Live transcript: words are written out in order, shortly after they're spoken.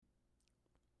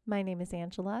My name is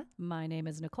Angela. My name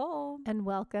is Nicole. And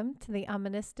welcome to the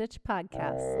Ominous Stitch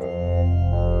podcast.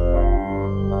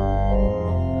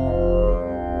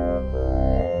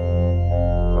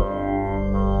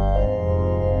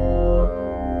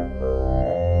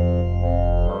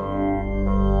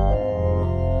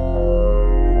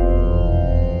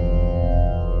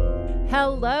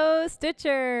 Hello,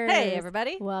 Stitchers. Hey,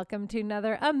 everybody. Welcome to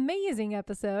another amazing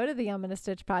episode of the Ominous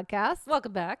Stitch podcast.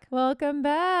 Welcome back. Welcome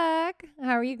back.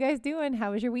 How are you guys doing?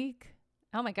 How was your week?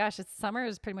 Oh my gosh, summer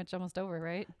is pretty much almost over,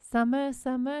 right?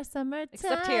 Summertime.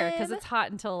 Except here, because it's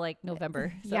hot until like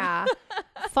November. So. Yeah.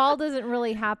 Fall doesn't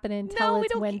really happen until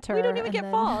it's winter. We don't even get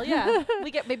fall. Yeah.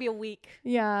 We get maybe a week.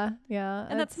 Yeah.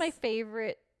 And that's my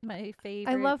favorite. I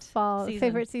love fall. Season.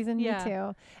 Favorite season. Yeah. Me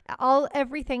too.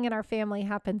 Everything in our family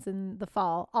happens in the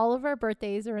fall. All of our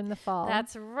birthdays are in the fall.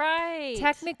 That's right.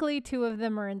 Technically, 2 of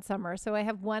them are in summer. So I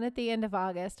have one at the end of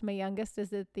August. My youngest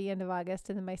is at the end of August,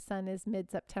 and then my son is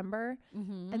mid-September.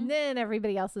 Mm-hmm. And then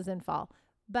everybody else is in fall.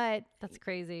 But that's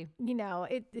crazy. You know,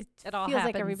 it all feels happens.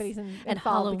 like everybody's in and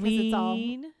fall Halloween. because it's all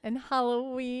and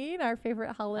Halloween, our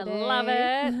favorite holiday. I love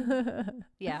it.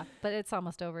 Yeah, but it's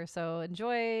almost over. So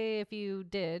enjoy if you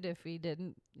did. If you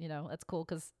didn't, that's cool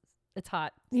because it's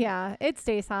hot. Yeah, it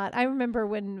stays hot. I remember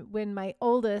when my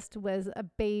oldest was a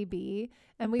baby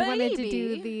and we wanted to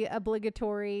do the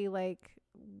obligatory like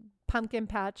pumpkin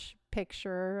patch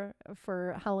picture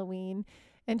for Halloween.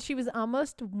 And she was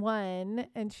almost 1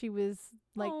 and she was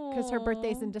like, because her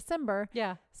birthday's in December.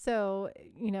 Yeah. So,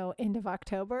 end of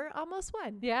October, almost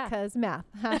 1. Yeah. Because math.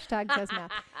 #cause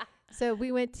math. So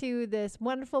we went to this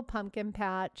wonderful pumpkin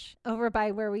patch over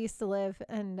by where we used to live.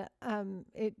 And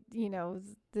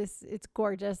it's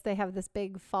gorgeous. They have this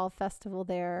big fall festival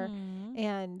there. Mm-hmm.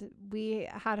 And we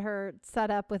had her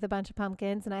set up with a bunch of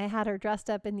pumpkins. And I had her dressed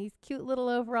up in these cute little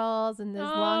overalls and this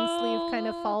long sleeve kind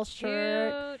of fall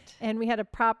shirt. And we had a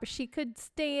prop. She could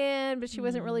stand, but she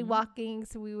wasn't really walking.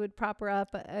 So we would prop her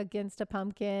up against a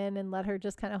pumpkin and let her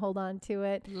just kind of hold on to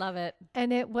it. Love it.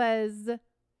 And it was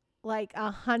like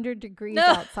 100 degrees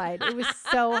outside. It was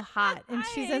so hot. And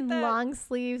she's in long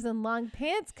sleeves and long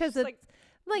pants because it's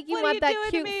like you want that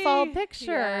cute fall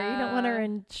picture. Yeah. You don't want her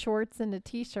in shorts and a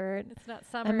t-shirt. It's not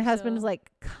summer. And my husband was like,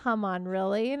 come on,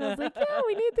 really? And I was like, yeah,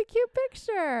 we need the cute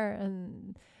picture.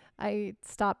 And I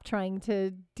stopped trying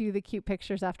to do the cute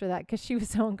pictures after that because she was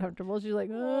so uncomfortable. She was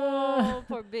like, oh,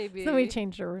 poor baby. So we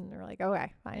changed her and they're like,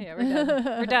 okay, fine. Yeah, we're done.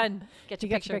 We're done. Get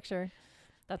your picture.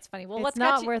 That's funny. Well, it's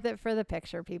not worth it for the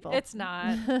picture, people. It's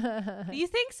not. You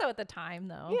think so at the time,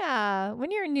 though. Yeah, when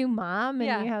you're a new mom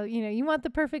and you want the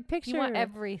perfect picture. You want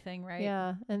everything, right?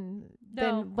 Yeah, and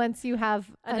then once you have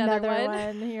another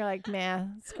one, you're like, nah,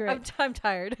 screw it. I'm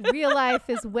tired. Real life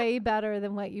is way better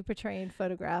than what you portray in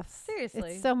photographs.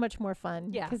 Seriously, it's so much more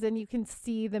fun. Yeah, because then you can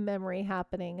see the memory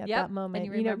happening at that moment.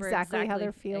 And you know exactly how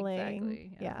they're feeling.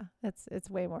 Exactly. Yeah, it's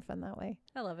way more fun that way.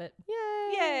 I love it.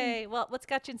 Yay! Well, what's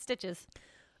got you in stitches?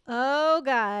 Oh,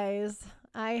 guys,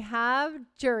 I have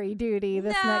jury duty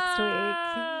this next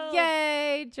week.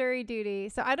 Yay, jury duty.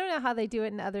 So I don't know how they do it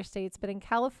in other states, but in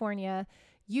California,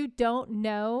 you don't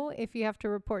know if you have to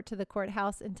report to the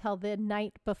courthouse until the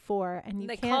night before. And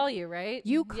they call you, right?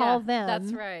 You call them.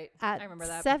 That's right. At I remember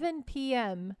that. 7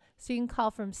 p.m. So you can call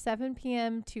from 7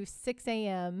 p.m. to 6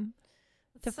 a.m.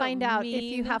 to find out if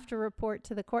you have to report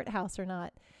to the courthouse or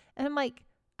not. And I'm like,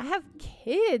 I have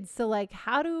kids, so like,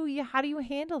 how do you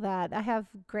handle that? I have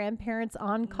grandparents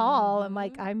on call. I'm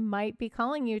like, I might be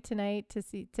calling you tonight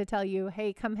to tell you,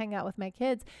 hey, come hang out with my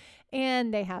kids,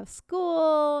 and they have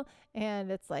school,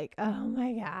 and it's like, oh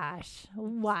my gosh,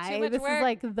 why? This is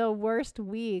like the worst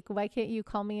week. Why can't you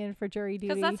call me in for jury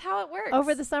duty? Because that's how it works.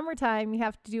 Over the summertime, you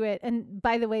have to do it. And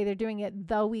by the way, they're doing it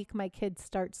the week my kids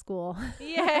start school.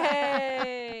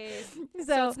 Yay!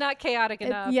 So it's not chaotic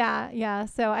enough. Yeah.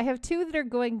 So I have 2 that are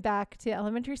going back to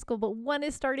elementary school, but one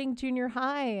is starting junior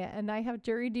high, and I have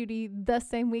jury duty the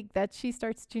same week that she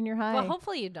starts junior high. Well,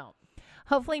 hopefully you don't.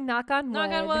 Hopefully, knock on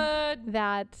wood.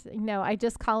 That, I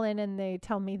just call in and they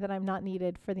tell me that I'm not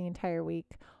needed for the entire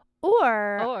week.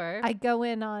 Or I go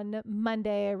in on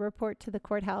Monday, I report to the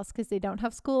courthouse because they don't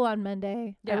have school on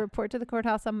Monday. Yeah. I report to the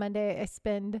courthouse on Monday. I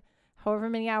spend however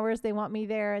many hours they want me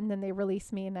there, and then they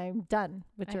release me and I'm done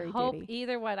with jury duty.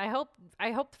 Either one. I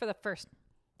hope for the first,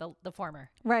 the former.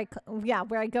 Right. Yeah.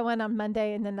 Where I go in on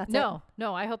Monday and then that's it.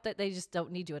 No. I hope that they just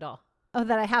don't need you at all. Oh,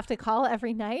 that I have to call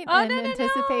every night and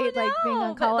anticipate being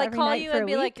on call every call night you for and a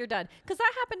be week? like, you're done. Because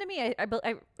that happened to me.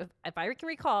 I if I can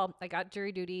recall, I got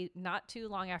jury duty not too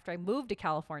long after I moved to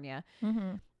California.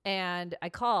 Mm-hmm. And I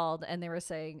called and they were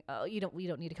saying, oh, we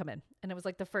don't need to come in. And it was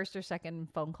like the first or second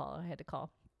phone call I had to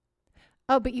call.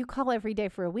 Oh, but you call every day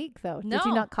for a week, though. No. Did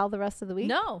you not call the rest of the week?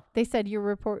 No. They said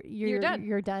you're done.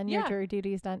 You're done. Yeah. Your jury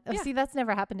duty is done. Oh, Yeah. see, that's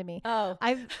never happened to me. Oh.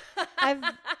 I've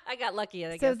I got lucky,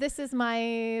 I guess. So this is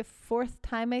my 4th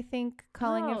time, I think,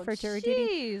 calling in for jury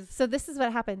duty. So this is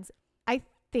what happens. I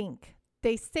think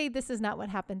they say this is not what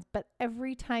happens, but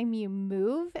every time you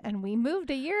move, and we moved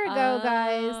a year ago,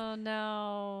 guys. Oh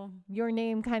no. Your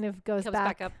name kind of goes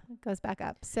back up.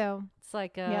 So it's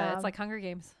like it's like Hunger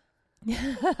Games. No,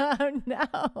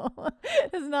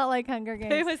 it's not like Hunger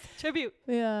Games. It was tribute.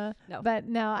 Yeah. No. But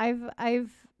no,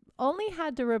 I've only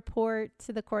had to report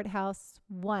to the courthouse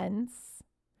once.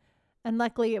 And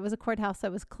luckily it was a courthouse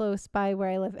that was close by where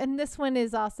I live. And this one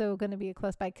is also going to be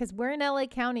close by because we're in LA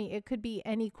County. It could be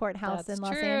any courthouse in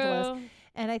Los Angeles.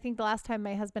 And I think the last time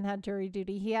my husband had jury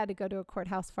duty, he had to go to a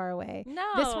courthouse far away. No.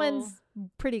 This one's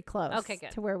pretty close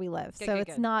to where we live. Good,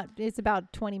 it's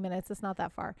about 20 minutes. It's not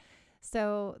that far.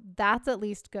 So that's at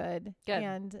least good. Good.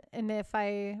 And if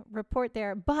I report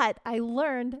there, but I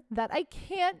learned that I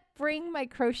can't bring my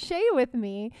crochet with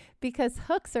me because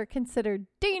hooks are considered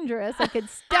dangerous. I could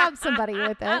stab somebody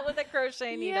with it. With a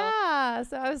crochet needle. Yeah.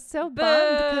 So I was so bummed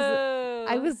because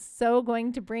I was so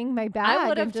going to bring my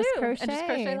bag and just crochet. And just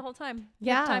crochet the whole time.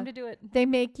 You have time to do it. They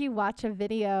make you watch a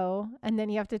video and then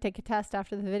you have to take a test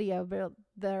after the video, but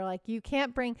they're like, you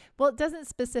can't bring, well, it doesn't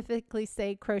specifically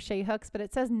say crochet hooks, but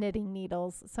it says knitting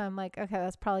needles. So I'm like, okay,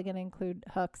 that's probably going to include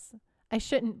hooks. I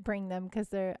shouldn't bring them because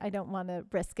I don't want to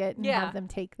risk it and have them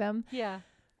take them. Yeah.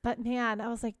 But man, I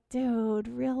was like, dude,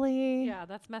 really? Yeah,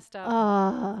 that's messed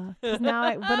up. Because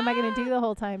now what am I going to do the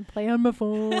whole time? Play on my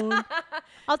phone.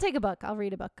 I'll take a book. I'll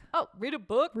read a book. Oh, read a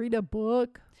book. Read a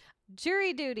book.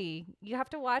 Jury Duty. You have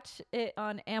to watch it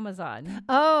on Amazon.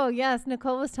 Oh, yes.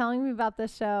 Nicole was telling me about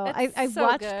this show. I so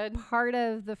watched good. part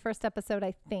of the first episode,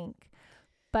 I think.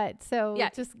 But so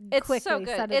just it's quickly so good.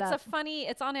 set it up.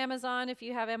 It's on Amazon if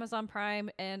you have Amazon Prime,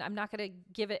 and I'm not going to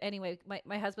give it anyway.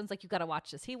 My husband's like, you got to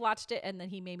watch this. He watched it and then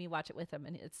he made me watch it with him,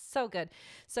 and it's so good.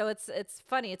 So it's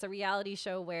funny. It's a reality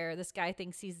show where this guy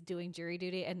thinks he's doing jury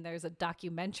duty, and there's a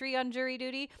documentary on jury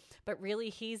duty, but really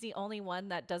he's the only one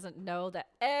that doesn't know that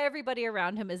everybody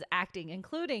around him is acting,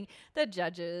 including the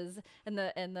judges and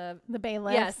the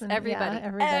bailiffs. Yes, and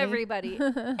everybody.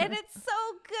 And it's so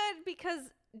good because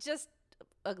just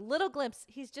a little glimpse.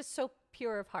 He's just so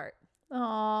pure of heart.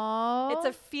 Oh, it's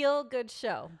a feel-good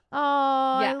show.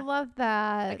 Oh, yeah. I love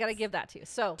that. I gotta give that to you.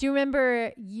 So, do you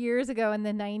remember years ago in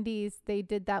the 90s they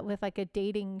did that with like a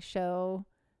dating show?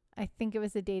 I think it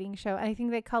was a dating show. I think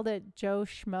they called it Joe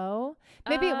Schmo.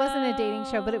 Maybe it wasn't a dating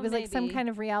show, but it was like some kind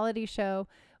of reality show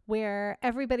where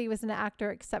everybody was an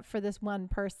actor except for this one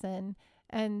person,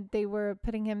 and they were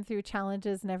putting him through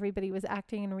challenges, and everybody was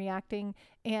acting and reacting,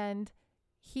 and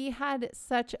he had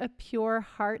such a pure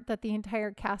heart that the entire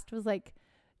cast was like,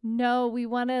 no, we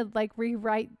want to like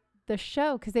rewrite the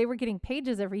show, because they were getting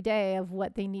pages every day of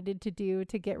what they needed to do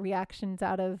to get reactions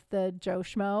out of the Joe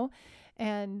Schmo.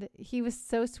 And he was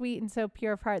so sweet and so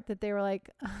pure of heart that they were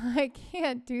like, I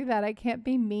can't do that. I can't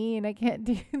be mean. I can't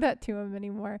do that to him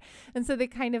anymore. And so they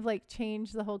kind of like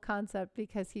changed the whole concept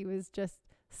because he was just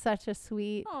such a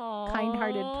sweet,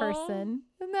 kind-hearted person.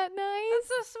 Isn't that nice? That's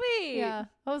so sweet. Yeah.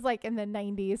 I was like in the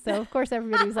 90s, so of course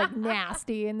everybody was like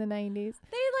nasty in the 90s.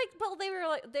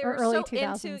 They were early so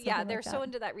 2000s, into they're so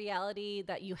into that reality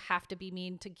that you have to be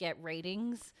mean to get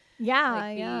ratings.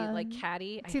 Yeah, be like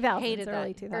catty. 2000s, I hated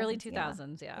early that. 2000s. Early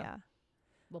 2000s, yeah.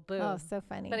 Well, boom. Oh, so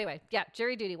funny. But anyway, yeah,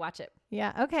 Jury Duty, watch it.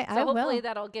 Yeah, okay, so hopefully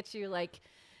that'll get you like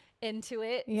into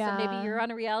it. Yeah. So maybe you're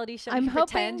on a reality show. I'm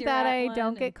hoping that I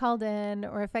don't get called in,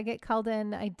 or if I get called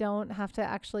in, I don't have to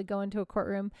actually go into a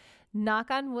courtroom. Knock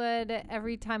on wood,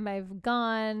 every time I've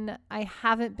gone, I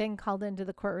haven't been called into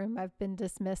the courtroom. I've been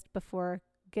dismissed before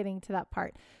getting to that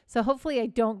part. So hopefully I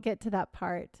don't get to that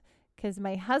part, because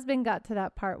my husband got to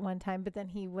that part one time, but then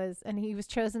he was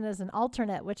chosen as an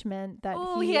alternate, which meant that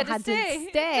he had to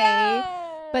stay.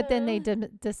 No! But then they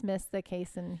dismissed the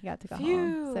case and he got to go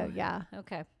home. So yeah.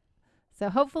 Okay. So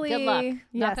hopefully, good luck. Yes,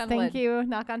 knock on thank wood. you.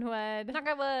 Knock on wood. Knock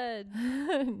on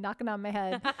wood. Knocking on my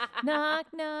head. Knock,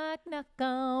 knock, knock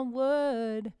on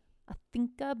wood. I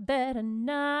think I better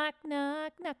knock,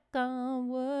 knock, knock on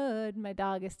wood. My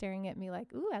dog is staring at me like,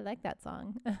 ooh, I like that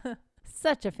song.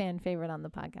 Such a fan favorite on the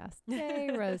podcast. Yay,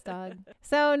 Rose Dog.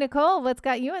 So, Nicole, what's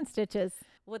got you in stitches?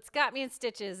 What's got me in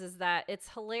stitches is that it's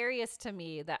hilarious to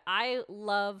me that I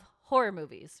love horror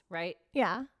movies, right?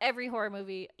 Yeah. Every horror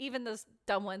movie, even those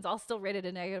dumb ones, I'll still rate it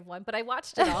a -1, but I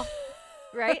watched it all,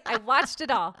 right? I watched it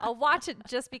all. I'll watch it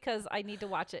just because I need to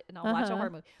watch it, and I'll watch a horror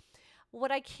movie.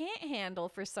 What I can't handle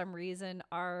for some reason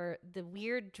are the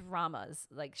weird dramas,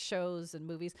 like shows and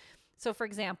movies. So, for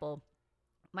example,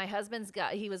 my husband's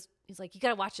he's like, you got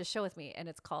to watch this show with me. And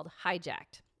it's called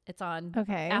Hijacked. It's on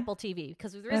Apple TV,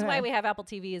 because the reason why we have Apple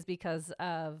TV is because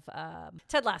of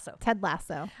Ted Lasso. Ted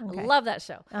Lasso. Okay. I love that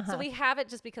show. So we have it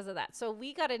just because of that. So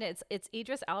we got in it. It's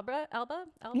Idris Elba.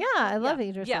 Yeah, I love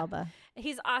Idris Elba.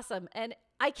 He's awesome. And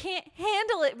I can't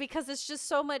handle it because it's just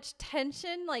so much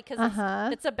tension. Like,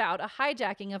 because it's about a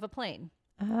hijacking of a plane.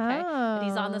 Okay. And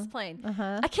he's on this plane.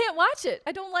 I can't watch it.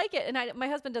 I don't like it. And my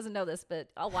husband doesn't know this, but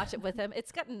I'll watch it with him.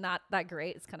 It's gotten not that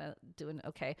great. It's kind of doing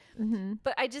okay.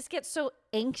 But I just get so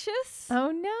anxious. Oh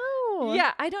no.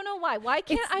 Yeah. I don't know why. Why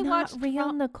can't I watch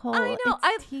real Nicole? I know.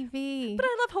 It's TV. But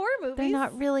I love horror movies. They're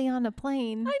not really on a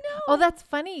plane. I know. Oh, that's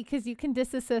funny because you can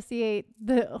disassociate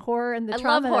the horror and the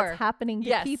trauma that's happening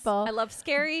to people. I love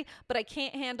scary, but I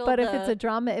can't handle But if it's a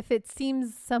drama, if it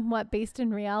seems somewhat based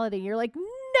in reality, you're like,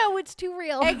 no, it's too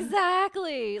real.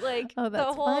 Exactly. Like the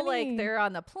whole funny. like they're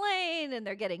on the plane and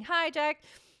they're getting hijacked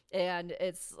and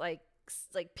it's like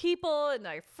people and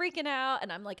they're freaking out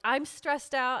and I'm like, I'm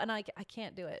stressed out and I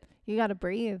can't do it. You got to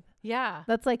breathe. Yeah.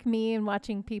 That's like me and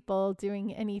watching people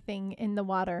doing anything in the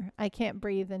water. I can't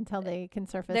breathe until they can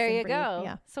surface. There you breathe. go.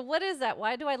 Yeah. So what is that?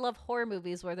 Why do I love horror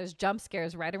movies where there's jump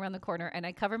scares right around the corner and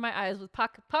I cover my eyes with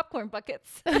popcorn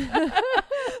buckets?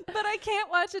 But I can't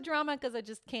watch a drama because I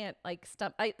just can't like it's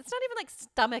not even like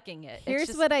stomaching it.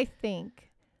 Here's what I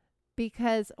think.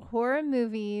 Because horror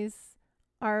movies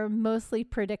are mostly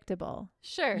predictable.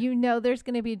 Sure. You know there's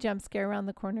going to be a jump scare around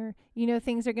the corner. You know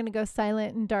things are going to go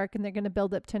silent and dark and they're going to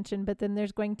build up tension, but then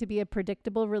there's going to be a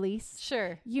predictable release.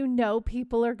 Sure. You know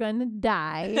people are going to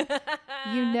die.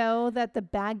 You know that the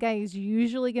bad guy is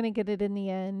usually going to get it in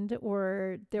the end,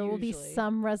 or there will be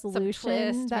some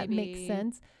resolution twist, that maybe. makes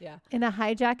sense. Yeah. In a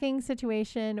hijacking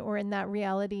situation or in that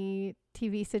reality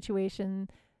TV situation,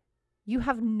 you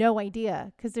have no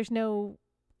idea because there's no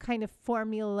kind of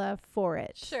formula for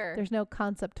it. Sure. There's no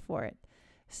concept for it.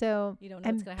 So, you don't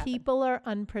know what's going to happen. People are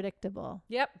unpredictable.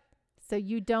 Yep. So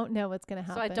you don't know what's going to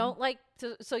happen. So I don't like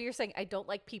so you're saying I don't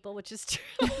like people, which is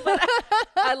true. But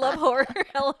I love horror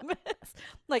elements.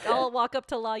 Like I'll walk up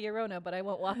to La Llorona, but I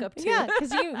won't walk up to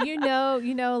because you know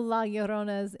La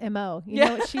Llorona's MO. You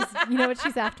know what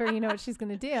she's after, you know what she's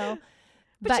going to do.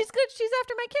 But she's good. She's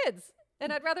after my kids.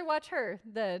 And I'd rather watch her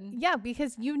than... Yeah,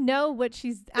 because you know what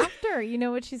she's after. You know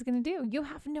what she's going to do. You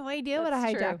have no idea what a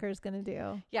hijacker is going to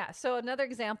do. Yeah. So another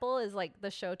example is like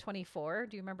the show 24.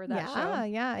 Do you remember that show?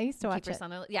 Yeah. I used to watch it.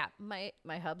 Yeah.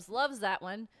 My hubs loves that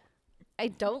one. I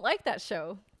don't like that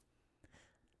show.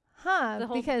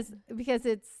 Because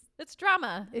it's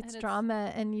drama. It's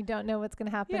drama and you don't know what's going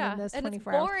to happen in those 24 hours. And it's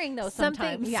boring though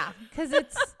sometimes. Because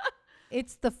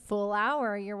it's the full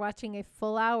hour. You're watching a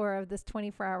full hour of this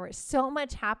 24 hours. So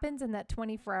much happens in that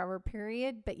 24-hour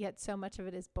period, but yet so much of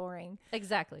it is boring.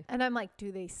 Exactly. And I'm like,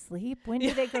 do they sleep? When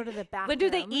do they go to the bathroom? When do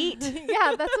they eat?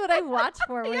 Yeah, that's what I watch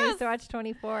for when I used to watch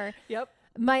 24. Yep.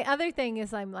 My other thing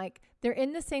is I'm like, they're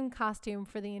in the same costume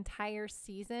for the entire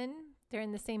season. They're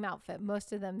in the same outfit.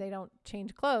 Most of them, they don't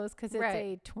change clothes because it's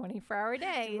a 24-hour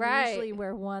day. They usually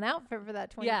wear one outfit for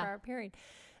that 24-hour period.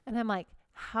 And I'm like,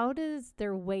 how does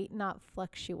their weight not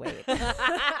fluctuate? Do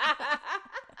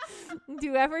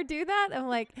you ever do that? I'm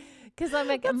like, because I'm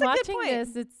watching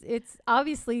this. It's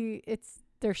obviously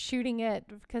they're shooting it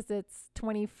because it's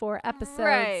 24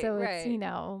 episodes, so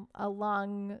it's a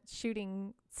long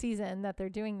shooting season that they're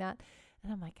doing that.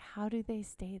 And I'm like, how do they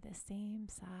stay the same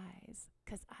size?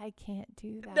 Because I can't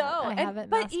do that. No, I haven't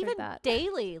mastered that.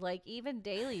 Even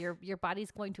daily, your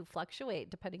body's going to fluctuate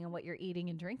depending on what you're eating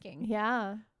and drinking.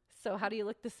 Yeah. So how do you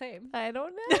look the same? I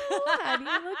don't know. How do you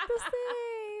look the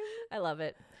same? I love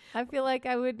it. I feel like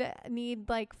I would need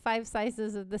like 5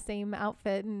 sizes of the same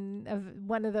outfit, and of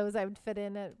one of those I would fit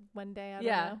in at one day. I don't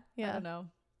know. Yeah. I don't know.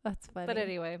 That's funny. But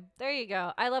anyway, there you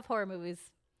go. I love horror movies.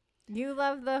 You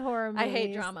love the horror movies. I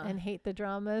hate drama. And hate the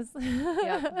dramas.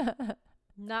 Yep.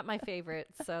 Not my favorite.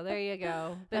 So there you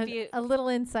go. A little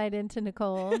insight into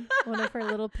Nicole, one of her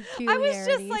little peculiarities. I was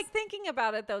just like thinking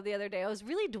about it though the other day. I was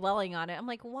really dwelling on it. I'm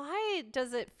like, why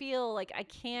does it feel like I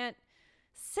can't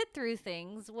sit through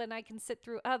things when I can sit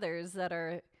through others that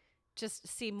are just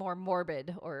seem more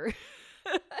morbid or,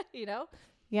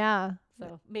 Yeah.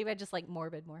 So maybe I just like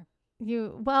morbid more.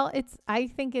 I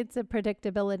think it's a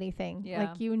predictability thing. Yeah.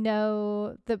 Like you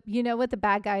know what the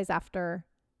bad guy's after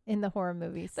in the horror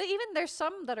movies. But even there's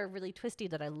some that are really twisty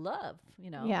that I love,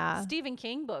 Yeah. Stephen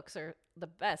King books are the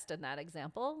best in that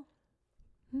example.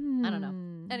 I don't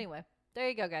know. Anyway, there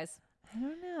you go, guys. I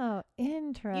don't know.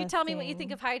 Interesting. You tell me what you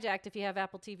think of Hijacked if you have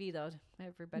Apple TV, though,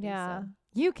 everybody. Yeah. So.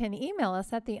 You can email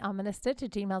us at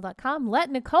theominousstitch@gmail.com. Let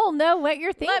Nicole know what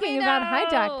you're thinking about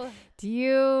Hijacked. Do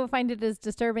you find it as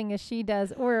disturbing as she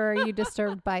does, or are you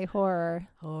disturbed by horror?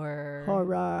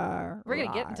 Horror. We're going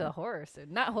to get into horror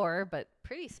soon. Not horror, but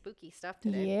pretty spooky stuff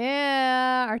today.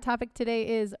 Yeah. Our topic today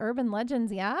is urban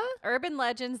legends, yeah? Urban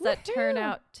legends that turn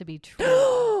out to be true.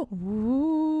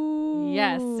 Ooh.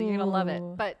 Yes, you're going to love it.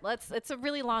 But it's a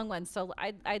really long one, so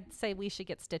I'd say we should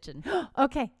get stitching.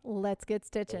 Okay, let's get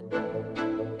stitching.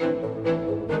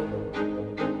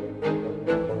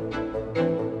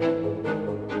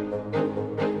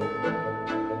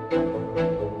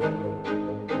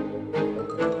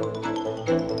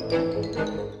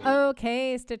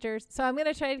 Okay, Stitchers. So I'm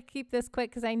going to try to keep this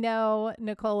quick because I know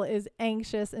Nicole is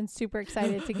anxious and super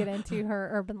excited to get into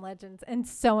her urban legends, and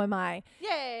so am I.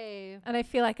 Yay! And I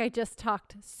feel like I just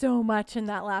talked so much in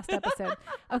that last episode.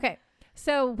 Okay.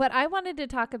 So what I wanted to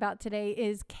talk about today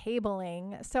is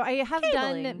cabling. So I have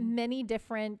done many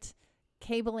different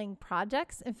cabling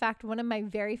projects. In fact, one of my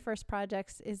very first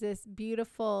projects is this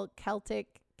beautiful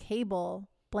Celtic cable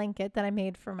blanket that I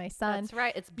made for my son. That's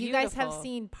right. It's beautiful. You guys have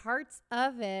seen parts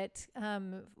of it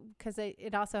because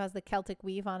it also has the Celtic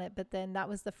weave on it. But then that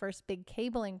was the first big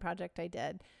cabling project I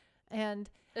did. And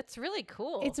it's really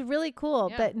cool. It's really cool.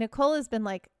 Yeah. But Nicole has been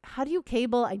like, how do you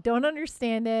cable? I don't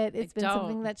understand it. It's been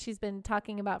something that she's been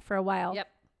talking about for a while. Yep.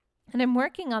 And I'm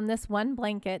working on this one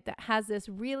blanket that has this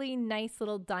really nice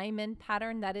little diamond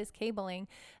pattern that is cabling.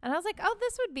 And I was like, oh,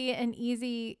 this would be an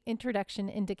easy introduction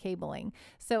into cabling.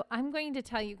 So I'm going to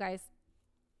tell you guys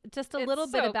just a little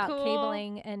bit about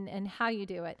cabling and how you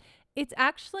do it. It's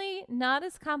actually not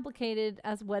as complicated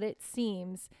as what it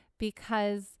seems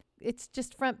because it's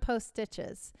just front post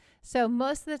stitches. So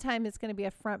most of the time it's going to be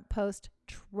a front post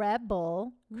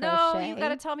treble crochet. No, you got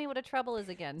to tell me what a treble is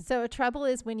again. So a treble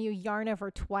is when you yarn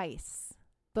over twice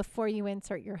before you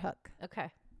insert your hook.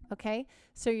 Okay.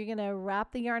 So you're going to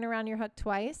wrap the yarn around your hook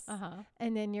twice.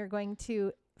 And then you're going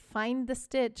to find the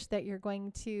stitch that you're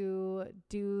going to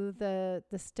do the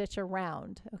stitch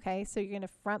around. Okay. So you're going to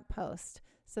front post.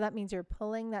 So that means you're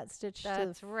pulling that stitch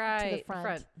to the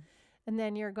front. And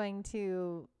then you're going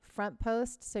to front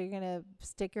post. So you're going to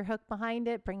stick your hook behind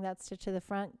it, bring that stitch to the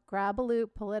front, grab a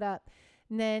loop, pull it up.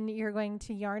 And then you're going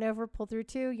to yarn over, pull through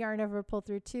two, yarn over, pull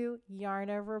through two, yarn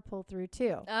over, pull through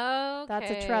two. Okay.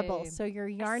 That's a treble. So you're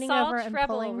yarning over and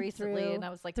pulling recently, through and I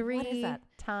was like, three what is that?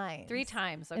 times. 3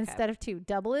 times. Okay. Instead of 2.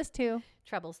 Double is 2.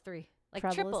 Treble's 3. Like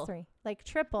treble triple. Is 3. Like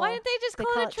triple. Why didn't they just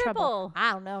call it triple?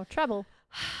 I don't know. Treble.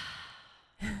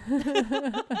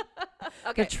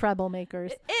 Okay. The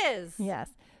troublemakers. It is. Yes.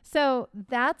 So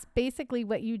that's basically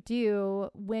what you do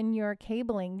when you're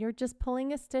cabling. You're just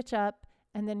pulling a stitch up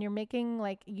and then you're making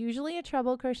like usually a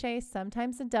treble crochet,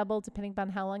 sometimes a double, depending on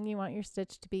how long you want your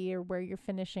stitch to be or where you're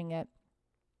finishing it.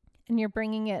 And you're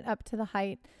bringing it up to the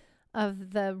height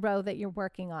of the row that you're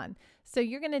working on. So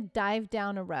you're going to dive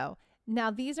down a row.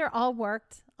 Now, these are all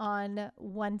worked on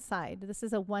one side. This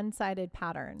is a one-sided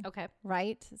pattern. Okay.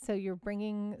 Right? So you're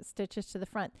bringing stitches to the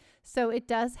front. So it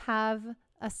does have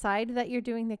a side that you're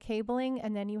doing the cabling,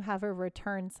 and then you have a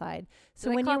return side. So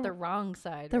when you call it the wrong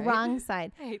side, the right? wrong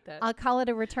side. I hate that. I'll call it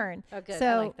a return. Oh, good. So,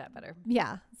 I like that better.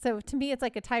 Yeah. So to me, it's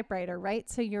like a typewriter, right?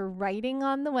 So you're writing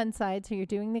on the one side. So you're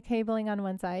doing the cabling on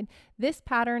one side. This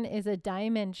pattern is a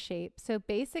diamond shape. So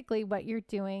basically what you're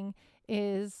doing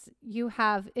is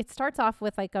it starts off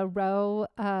with like a row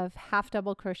of half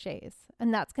double crochets,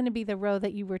 and that's going to be the row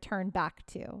that you return back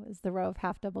to is the row of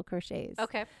half double crochets.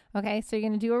 Okay. So you're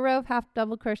going to do a row of half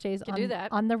double crochets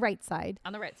on the right side.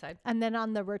 On the right side. And then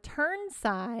on the return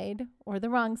side or the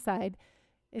wrong side,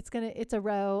 it's a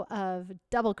row of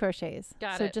double crochets.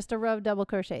 Got it. So just a row of double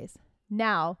crochets.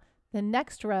 Now, the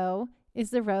next row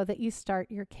is the row that you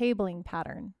start your cabling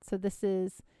pattern. So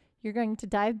you're going to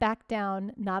dive back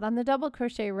down, not on the double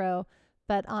crochet row,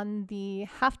 but on the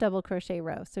half double crochet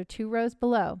row. So 2 rows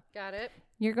below. Got it.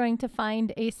 You're going to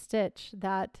find a stitch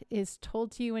that is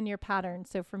told to you in your pattern.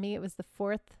 So for me, it was the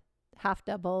 4th half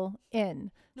double in.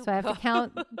 So I have to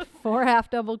count 4 half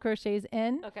double crochets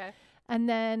in. Okay. And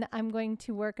then I'm going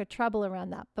to work a treble around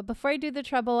that. But before I do the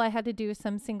treble, I had to do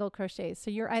some single crochets.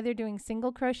 So you're either doing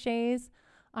single crochets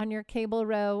on your cable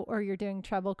row or you're doing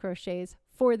treble crochets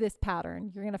for this pattern.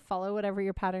 You're going to follow whatever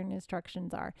your pattern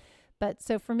instructions are. But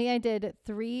so for me, I did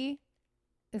 3.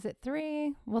 Is it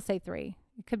 3? We'll say 3.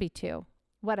 It could be 2.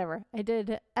 Whatever. I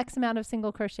did X amount of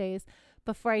single crochets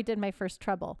before I did my first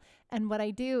treble. And what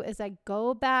I do is I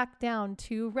go back down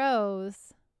 2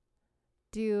 rows,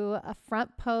 do a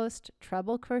front post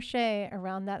treble crochet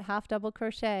around that half double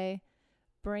crochet,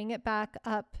 bring it back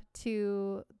up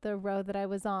to the row that I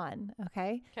was on.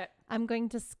 Okay. I'm going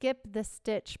to skip the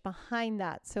stitch behind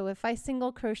that. So if I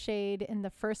single crocheted in the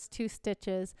first 2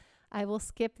 stitches, I will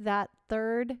skip that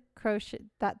third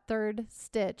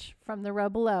stitch from the row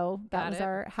below. That was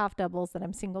our half doubles that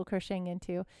I'm single crocheting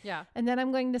into. Yeah. And then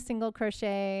I'm going to single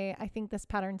crochet, I think this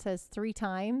pattern says 3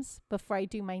 times before I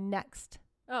do my next.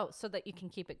 Oh, so that you can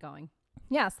keep it going.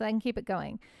 Yeah, so I can keep it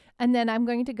going. And then I'm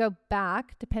going to go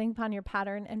back, depending upon your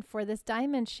pattern. And for this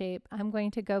diamond shape, I'm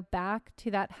going to go back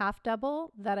to that half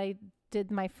double that I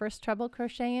did my first treble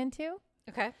crochet into.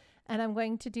 Okay. And I'm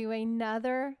going to do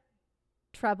another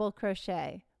treble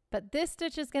crochet. But this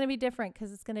stitch is going to be different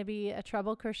because it's going to be a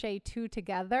treble crochet 2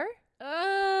 together.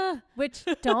 Which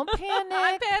don't panic.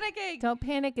 I'm panicking. Don't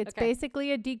panic. It's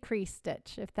basically a decrease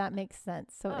stitch, if that makes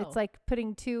sense. So it's like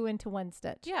putting 2 into 1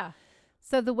 stitch. Yeah.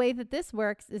 So the way that this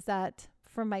works is that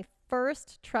for my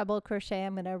first treble crochet,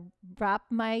 I'm going to wrap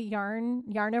my yarn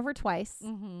over twice,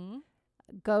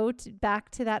 go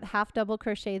back to that half double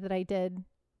crochet that I did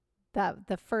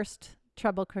the first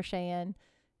treble crochet in,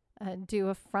 do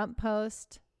a front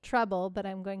post treble, but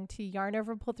I'm going to yarn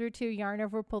over, pull through 2, yarn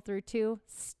over, pull through 2,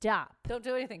 stop. Don't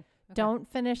do anything. Okay.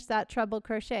 Don't finish that treble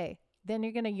crochet. Then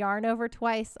you're going to yarn over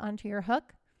twice onto your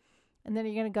hook. And then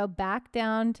you're going to go back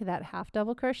down to that half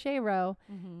double crochet row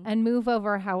and move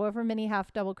over however many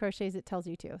half double crochets it tells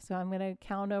you to. So I'm going to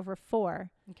count over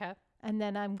 4. Okay. And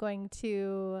then I'm going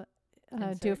to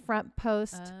do a front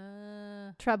post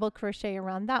treble crochet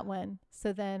around that one.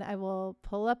 So then I will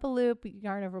pull up a loop,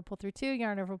 yarn over, pull through 2,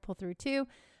 yarn over, pull through 2.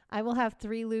 I will have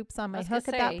 3 loops on my hook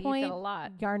at that point. You've got a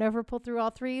lot. Yarn over, pull through all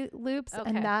 3 loops. Okay.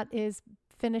 And that is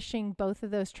finishing both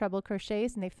of those treble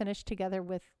crochets, and they finish together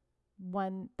with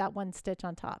one stitch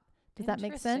on top. Does that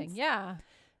make sense? Yeah.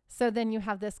 So then you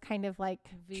have this kind of like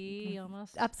V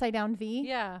almost upside down V.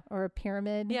 Yeah. Or a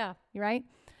pyramid. Yeah. Right.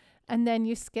 And then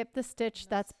you skip the stitch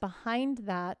that's behind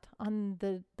that on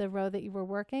the row that you were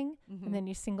working. And then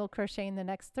you single crochet in the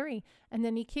next 3. And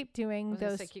then you keep doing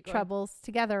those trebles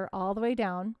together all the way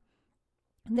down.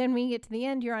 And then when you get to the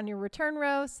end, you're on your return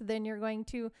row. So then you're going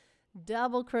to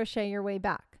double crochet your way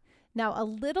back. Now, a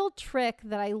little trick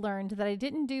that I learned that I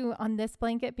didn't do on this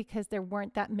blanket because there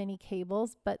weren't that many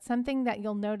cables, but something that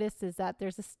you'll notice is that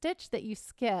there's a stitch that you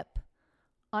skip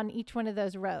on each one of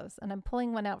those rows. And I'm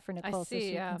pulling one out for Nicole so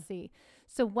she can see.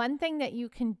 So one thing that you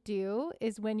can do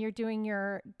is when you're doing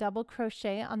your double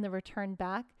crochet on the return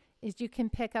back is you can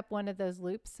pick up one of those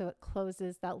loops so it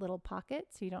closes that little pocket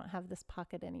so you don't have this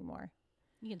pocket anymore.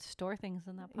 You can store things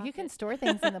in that pocket. You can store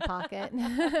things in the pocket. No,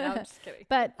 I'm just kidding.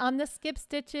 But on the skip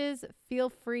stitches,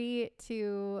 feel free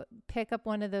to pick up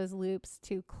one of those loops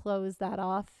to close that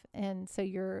off. And so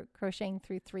you're crocheting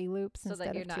through 3 loops instead of 2. So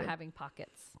that you're not having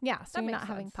pockets. Yeah, so you're not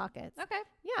having pockets. Okay.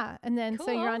 Yeah, and then so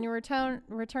you're on your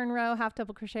return row, half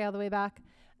double crochet all the way back.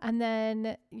 And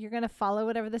then you're going to follow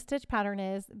whatever the stitch pattern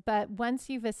is. But once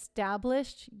you've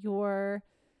established your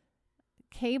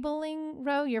cabling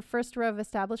row, your first row of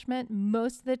establishment,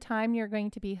 most of the time you're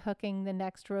going to be hooking the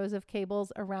next rows of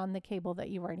cables around the cable that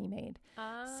you already made.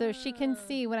 So she can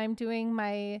see when I'm doing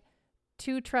my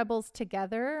 2 trebles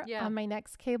together on my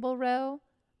next cable row,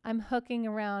 I'm hooking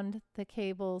around the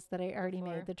cables that I already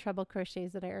made, the treble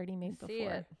crochets that I already made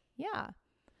before. Yeah.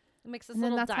 It makes this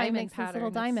little diamond pattern. This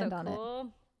little diamond on it.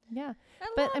 Yeah.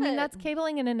 But I mean, that's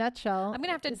cabling in a nutshell. I'm going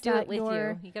to have to do it with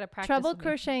you. You got to practice. Treble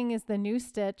crocheting is the new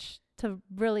stitch to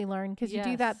really learn because you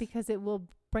do that because it will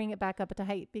bring it back up to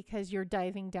height because you're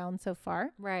diving down so far.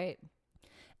 Right.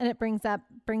 And it brings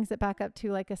it back up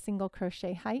to like a single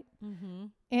crochet height.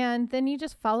 And then you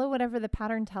just follow whatever the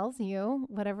pattern tells you,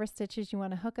 whatever stitches you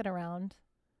want to hook it around.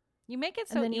 You make it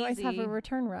so easy. And then you always have a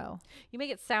return row. You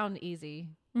make it sound easy.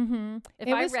 If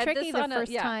I read this on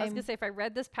first time, I was gonna say if I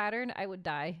read this pattern, I would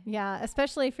die. Yeah,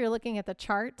 especially if you're looking at the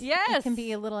chart. Yes, it can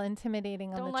be a little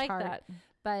intimidating on the chart. That.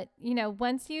 But you know,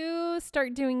 once you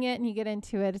start doing it and you get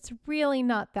into it, it's really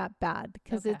not that bad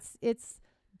because it's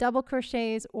double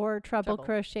crochets or treble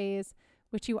crochets,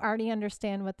 which you already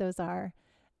understand what those are.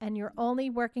 And you're only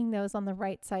working those on the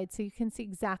right side so you can see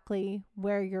exactly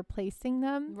where you're placing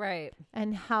them. Right.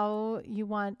 And how you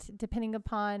want, depending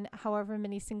upon however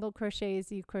many single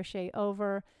crochets you crochet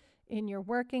over in your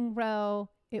working row,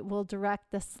 it will direct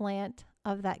the slant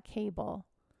of that cable.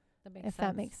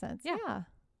 That makes sense. Yeah.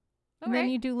 And then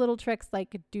you do little tricks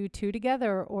like do 2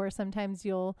 together, or sometimes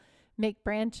you'll make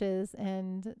branches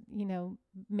and, you know,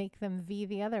 make them V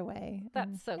the other way.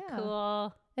 That's so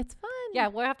cool. It's fun. Yeah,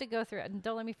 we'll have to go through it. And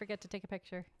don't let me forget to take a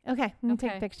picture. Okay. I'm going to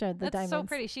take a picture of the diamonds. That's so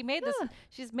pretty. She made this.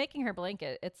 She's making her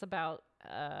blanket. It's about,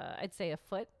 I'd say a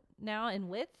foot now in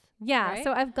width. Yeah. Right?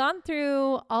 So I've gone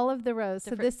through all of the rows.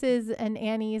 So this is an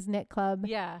Annie's Knit Club.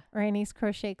 Yeah. Or Annie's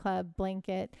Crochet Club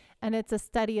blanket. And it's a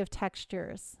study of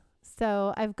textures.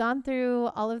 So I've gone through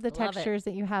all of the textures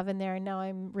that you have in there. And now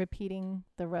I'm repeating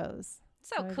the rows.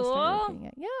 So cool.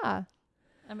 Yeah.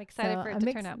 I'm excited for it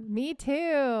to turn out. Me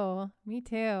too.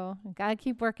 Gotta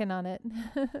keep working on it.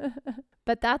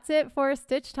 But that's it for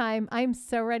stitch time. I'm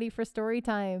so ready for story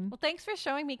time. Well, thanks for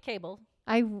showing me cable.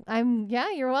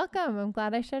 Yeah, you're welcome. I'm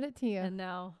glad I showed it to you. And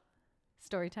now,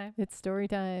 story time. It's story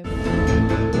time.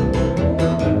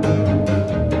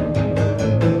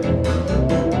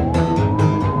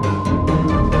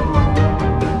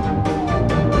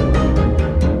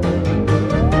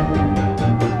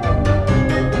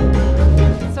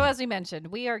 As we mentioned,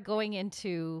 we are going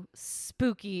into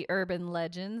spooky urban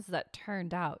legends that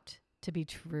turned out to be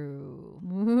true.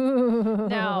 Ooh.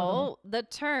 Now, the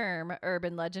term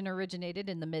urban legend originated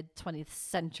in the mid-20th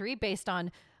century based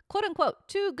on, quote unquote,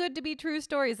 too good to be true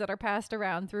stories that are passed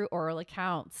around through oral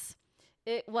accounts.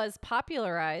 It was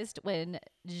popularized when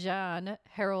Jan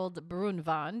Harold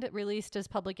Brunvand released his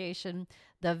publication,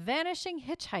 The Vanishing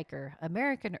Hitchhiker,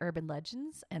 American Urban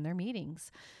Legends and Their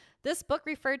Meanings. This book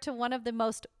referred to one of the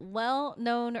most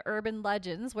well-known urban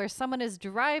legends where someone is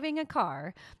driving a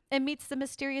car and meets the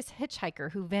mysterious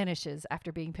hitchhiker who vanishes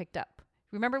after being picked up.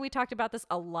 Remember we talked about this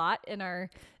a lot in our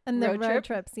road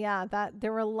trips. Yeah, that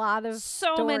there were a lot of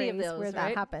many of those where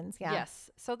that happens. Yeah. Yes.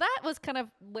 So that was kind of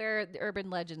where the urban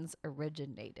legends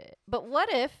originated. But what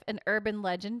if an urban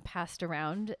legend passed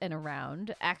around and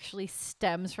around actually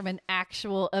stems from an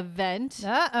actual event,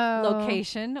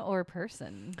 location, or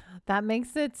person? That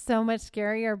makes it so much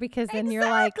scarier because then you're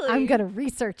like, I'm going to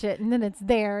research it. And then it's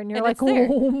there. And you're like,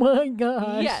 oh my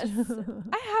gosh. Yes.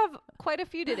 I have quite a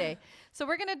few today. So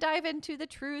we're going to dive into the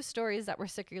true stories that were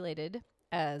circulated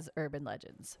as urban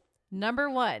legends. Number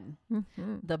 1,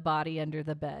 the body under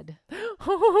the bed.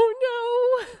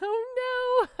 Oh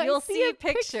no. You'll see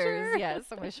pictures. Yes,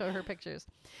 I'm going to show her pictures.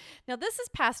 Now, this has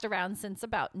passed around since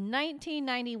about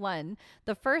 1991.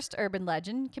 The first urban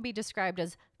legend can be described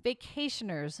as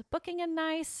vacationers booking a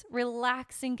nice,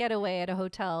 relaxing getaway at a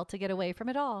hotel to get away from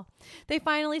it all. They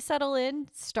finally settle in,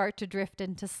 start to drift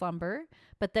into slumber,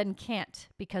 but then can't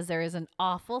because there is an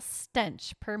awful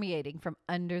stench permeating from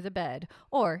under the bed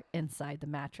or inside the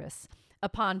mattress.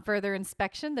 Upon further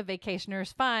inspection, the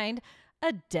vacationers find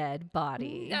a dead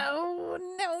body. No.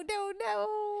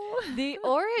 The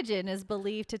origin is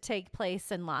believed to take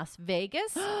place in Las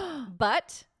Vegas,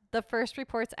 but the first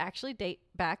reports actually date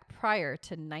back prior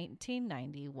to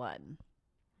 1991.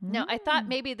 Now, I thought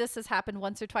maybe this has happened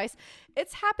once or twice.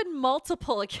 It's happened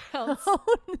multiple accounts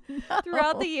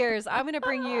throughout the years. I'm going to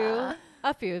bring you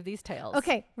a few of these tales.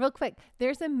 Okay, real quick.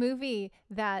 There's a movie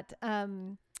that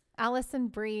Allison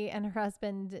Brie and her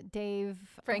husband Dave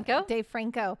Franco.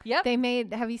 Yep. They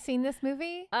made. Have you seen this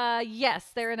movie? Yes.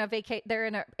 They're in a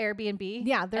Airbnb.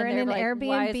 Yeah, they're in an Airbnb.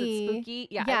 Why is it spooky?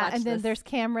 Yeah, and then there's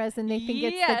cameras, and they think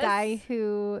it's the guy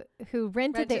who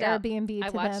rented the Airbnb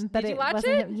to them, but Did you it watch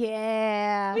wasn't it? him.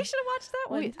 Yeah, we should have watched that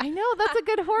one. I know that's a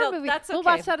good horror movie. That's okay. We'll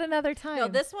watch that another time. No,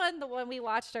 this one, the one we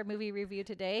watched our movie review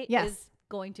today, is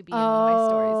going to be in one of my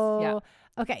stories. Yeah.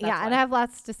 Okay, and I have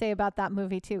lots to say about that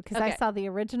movie too, because I saw the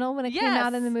original when it came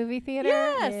out in the movie theater.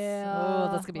 Yes. Yeah. Oh,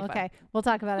 that's gonna be fun. Okay, we'll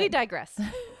talk about it. We digress.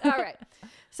 All right.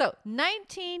 So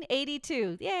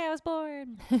 1982. Yeah, I was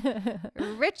born.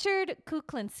 Richard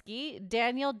Kuklinski,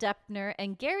 Daniel Deppner,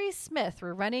 and Gary Smith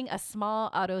were running a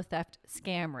small auto theft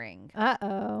scam ring.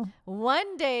 Uh-oh.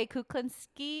 One day,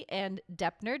 Kuklinski and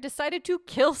Deppner decided to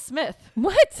kill Smith.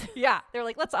 What? Yeah. They're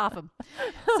like, let's off him.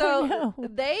 So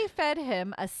they fed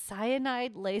him a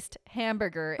cyanide-laced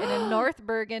hamburger in a North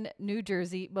Bergen, New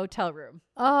Jersey motel room.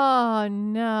 Oh,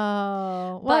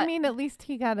 no. Well, I mean, at least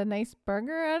he got a nice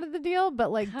burger out of the deal, but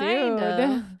like,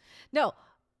 dude. No,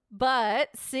 but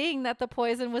seeing that the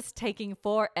poison was taking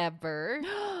forever,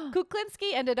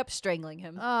 Kuklinski ended up strangling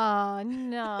him. Oh,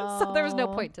 no. So there was no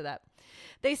point to that.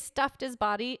 They stuffed his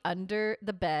body under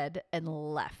the bed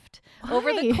and left. Why?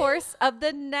 Over the course of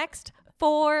the next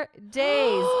 4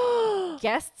 days,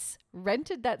 guests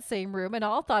rented that same room and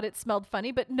all thought it smelled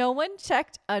funny, but no one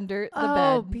checked under the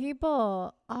bed. Oh,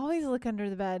 people always look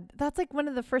under the bed. That's like one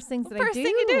of the first things that I do. First thing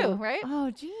you do, right? Oh,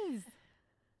 geez.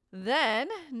 Then,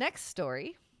 next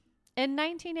story. In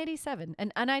 1987,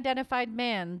 an unidentified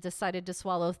man decided to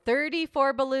swallow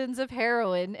 34 balloons of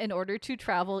heroin in order to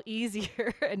travel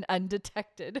easier and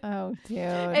undetected. Oh, dude.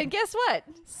 And guess what?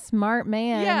 Smart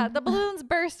man. Yeah, the balloons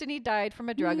burst and he died from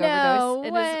a drug No overdose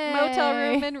in way. his motel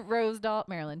room in Rosedale,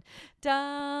 Maryland.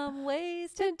 Dumb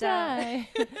ways to die.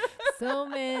 So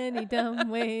many dumb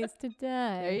ways to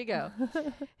die. There you go.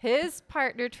 His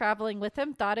partner traveling with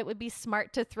him thought it would be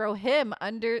smart to throw him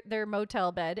under their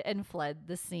motel bed and fled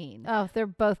the scene. Oh, they're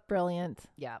both brilliant.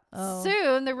 Yeah. Oh.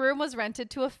 Soon, the room was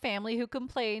rented to a family who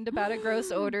complained about a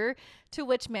gross odor, to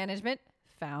which management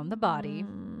found the body.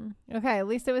 Okay, at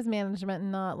least it was management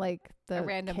and not like the A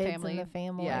random kids family. in the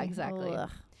family. Yeah, exactly.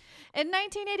 Ugh. In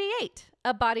 1988,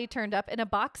 a body turned up in a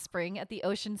box spring at the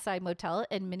Oceanside Motel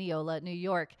in Mineola, New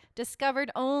York,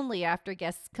 discovered only after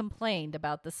guests complained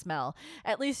about the smell.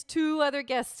 At least 2 other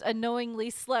guests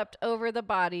unknowingly slept over the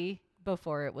body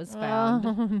before it was found.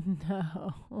 Oh,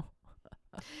 no.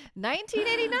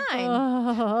 1989.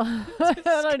 Oh.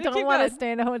 I don't want to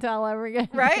stay in a hotel ever again.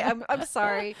 Right? I'm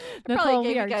sorry. I Nicole, probably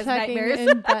we gave are you guys checking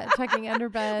nightmares. checking under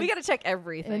beds. We got to check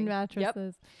everything. In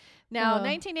mattresses. Yep. Now,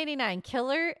 1989,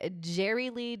 killer Jerry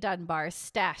Lee Dunbar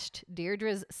stashed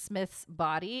Deirdre Smith's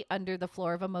body under the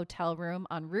floor of a motel room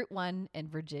on Route 1 in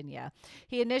Virginia.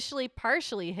 He initially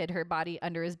partially hid her body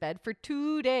under his bed for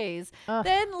 2 days,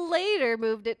 then later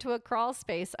moved it to a crawl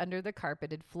space under the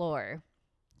carpeted floor.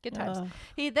 Good times.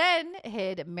 He then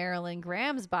hid Marilyn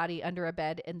Graham's body under a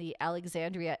bed in the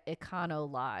Alexandria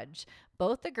Econo Lodge.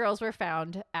 Both the girls were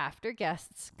found after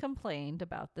guests complained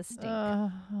about the stink.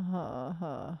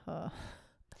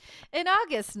 In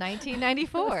August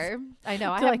 1994, I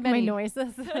know, I have like many. my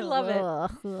noises. I love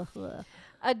it.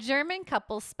 A German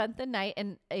couple spent the night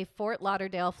in a Fort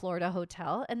Lauderdale, Florida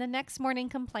hotel and the next morning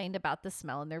complained about the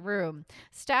smell in their room.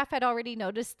 Staff had already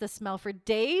noticed the smell for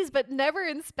days but never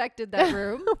inspected that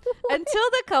room until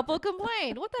the couple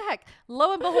complained. What the heck?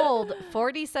 Lo and behold,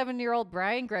 47-year-old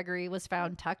Brian Gregory was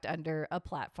found tucked under a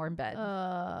platform bed.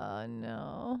 Oh,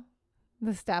 no.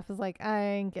 The staff is like, I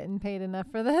ain't getting paid enough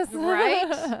for this.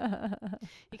 Right?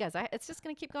 You guys, it's just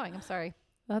going to keep going. I'm sorry.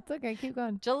 That's okay. Keep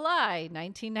going. July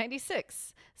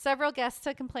 1996. Several guests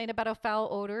had complained about a foul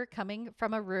odor coming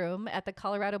from a room at the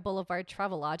Colorado Boulevard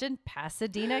Travelodge in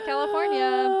Pasadena,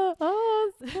 California.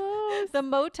 Oh, it's close. The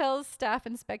motel's staff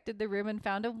inspected the room and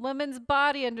found a woman's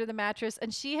body under the mattress,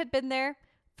 and she had been there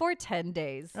for 10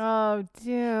 days. Oh,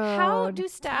 dude. How do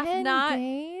staff 10 not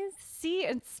days? see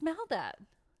and smell that?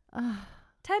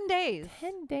 10 days.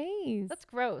 10 days. That's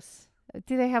gross.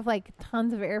 Do they have like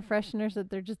tons of air fresheners that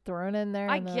they're just throwing in there?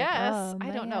 I and they're guess. Like, oh,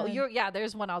 I don't know. man.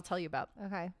 There's one I'll tell you about.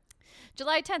 Okay.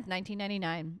 July 10th,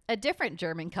 1999. A different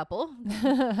German couple.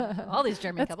 All these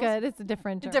German That's couples. good. It's a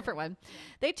different one.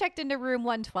 They checked into room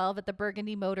 112 at the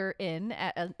Burgundy Motor Inn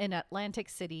in Atlantic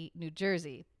City, New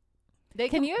Jersey.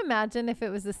 Can you imagine if it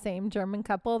was the same German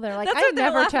couple? They're like, That's I'm what they're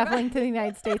never laughing traveling to the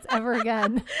United States ever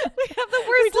again. We have the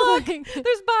worst luck.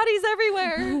 There's bodies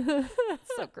everywhere.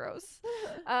 So gross.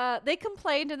 They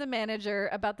complained to the manager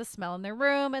about the smell in their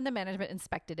room, and the management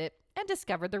inspected it and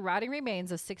discovered the rotting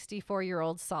remains of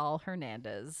 64-year-old Saul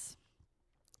Hernandez.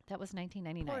 That was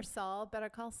 1999. Poor Saul. Better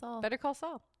call Saul. Better call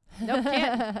Saul. Nope,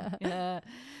 can't.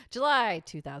 July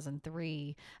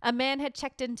 2003. A man had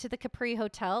checked into the Capri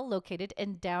Hotel located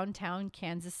in downtown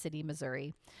Kansas City,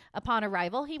 Missouri. Upon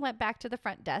arrival, he went back to the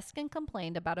front desk and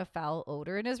complained about a foul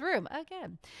odor in his room.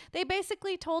 Again, they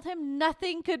basically told him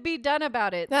nothing could be done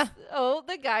about it. Oh,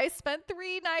 the guy spent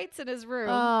 3 nights in his room.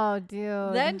 Oh,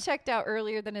 dude. Then checked out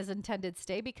earlier than his intended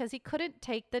stay because he couldn't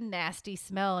take the nasty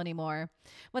smell anymore.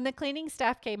 When the cleaning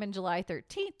staff came in July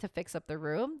 13th to fix up the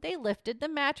room, they lifted the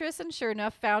mattress and sure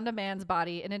enough found a man's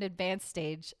body in an advanced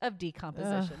stage of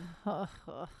decomposition. Are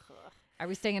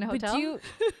we staying in a hotel?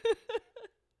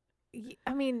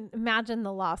 I mean, imagine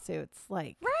the lawsuits.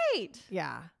 Like, right.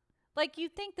 Yeah. Like, you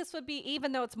think this would be,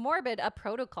 even though it's morbid, a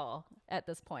protocol at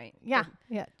this point. Yeah.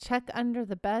 Yeah. Check under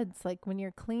the beds. Like when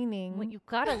you're cleaning. When you've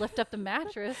got to lift up the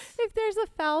mattress. If there's a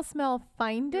foul smell,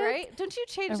 find it. Right? Don't you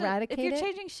change Eradicate if you're it?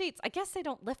 changing sheets, I guess they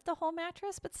don't lift the whole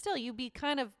mattress, but still you'd be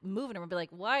kind of moving them and be like,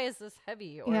 why is this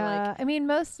heavy? Or yeah. I mean,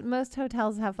 most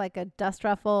hotels have like a dust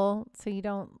ruffle, so you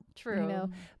don't. True. You know,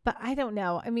 but I don't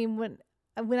know. I mean, when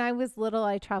I was little,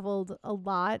 I traveled a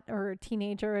lot, or a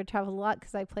teenager, I traveled a lot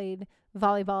because I played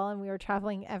volleyball and we were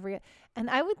traveling and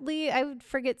I would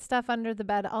forget stuff under the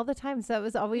bed all the time. So it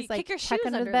was always like, check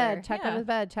under the bed, check under the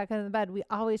bed, check under the bed. We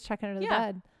always check under the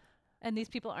bed. And these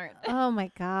people aren't. Oh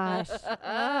my gosh.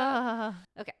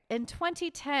 Okay. In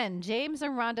 2010, James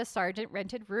and Rhonda Sargent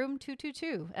rented room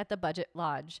 222 at the Budget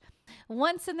Lodge.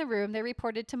 Once in the room, they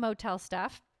reported to motel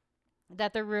staff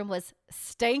that the room was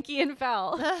stanky and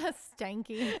foul.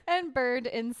 Stanky. And burned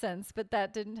incense, but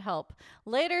that didn't help.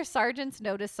 Later, sergeants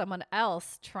noticed someone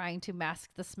else trying to mask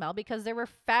the smell because there were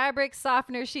fabric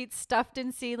softener sheets stuffed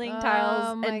in ceiling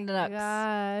tiles and nooks.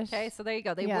 Gosh. Okay, so there you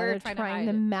go. They were trying to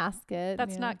hide mask it.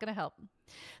 That's not going to help.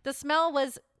 The smell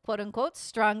was, quote unquote,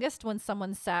 strongest when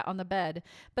someone sat on the bed.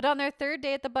 But on their third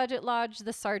day at the budget lodge,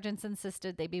 the sergeants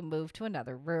insisted they be moved to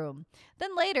another room.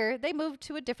 Then later, they moved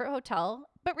to a different hotel,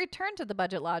 but returned to the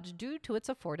budget lodge due to its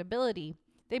affordability.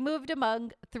 They moved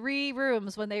among 3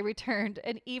 rooms when they returned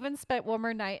and even spent one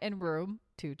more night in room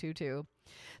 222.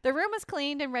 The room was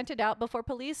cleaned and rented out before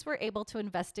police were able to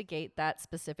investigate that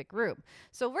specific room.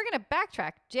 So we're going to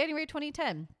backtrack. January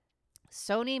 2010.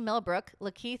 Sony Millbrook,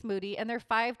 Lakeith Moody, and their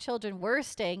 5 children were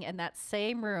staying in that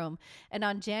same room. And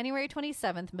on January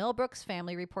 27th, Millbrook's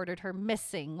family reported her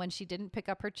missing when she didn't pick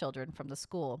up her children from the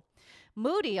school.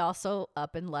 Moody also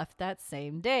up and left that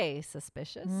same day.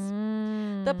 Suspicious.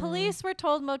 The police were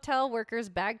told motel workers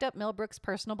bagged up Millbrook's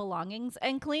personal belongings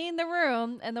and cleaned the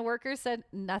room, and the workers said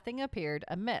nothing appeared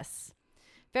amiss.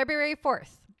 February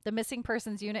 4th. The missing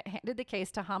persons unit handed the case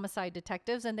to homicide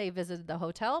detectives and they visited the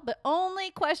hotel, but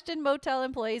only questioned motel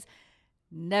employees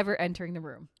never entering the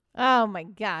room. Oh my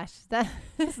gosh. That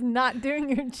is not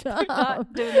doing your job.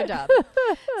 Not doing the job.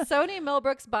 Sony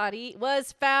Millbrook's body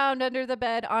was found under the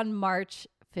bed on March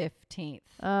 15th.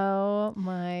 Oh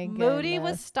my goodness. Moody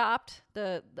was stopped,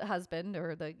 the husband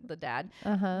or the dad,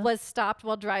 was stopped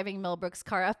while driving Millbrook's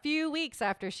car a few weeks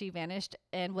after she vanished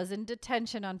and was in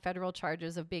detention on federal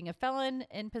charges of being a felon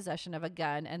in possession of a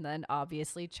gun and then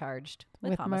obviously charged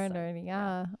with homicide. Murder.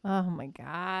 Yeah. Oh my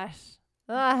gosh.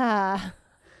 Ah.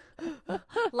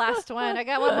 Last one. I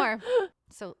got one more.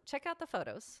 So check out the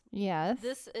photos. Yes.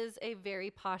 This is a very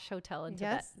posh hotel in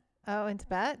Tibet. Oh, in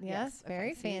Tibet? Yes. Okay.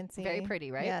 Very See, fancy. very pretty,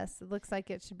 right? Yes. It looks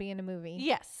like it should be in a movie.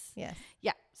 Yes. Yes.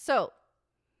 Yeah. So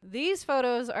these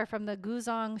photos are from the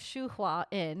Guzhong Shuhua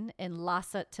Inn in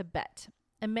Lhasa, Tibet.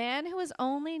 A man who is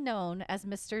only known as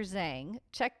Mr. Zhang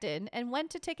checked in and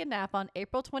went to take a nap on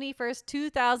April 21st,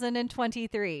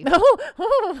 2023.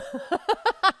 Oh.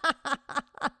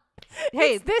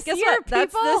 Hey, this guess year, what? people?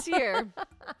 That's this year.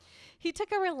 He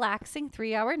took a relaxing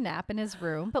 3-hour nap in his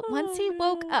room, but once he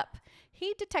woke up,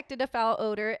 he detected a foul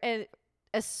odor and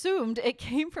assumed it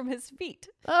came from his feet.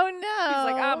 Oh, no.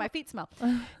 He's like, my feet smell.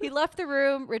 He left the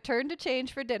room, returned to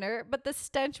change for dinner, but the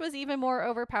stench was even more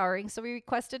overpowering, so he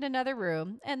requested another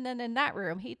room, and then in that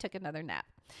room, he took another nap.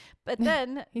 But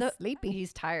then he's sleepy.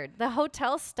 He's tired. The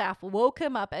hotel staff woke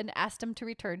him up and asked him to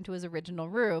return to his original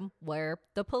room where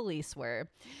the police were.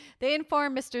 They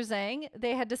informed Mr. Zhang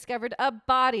they had discovered a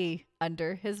body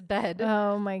under his bed.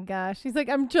 Oh my gosh. He's like,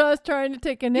 I'm just trying to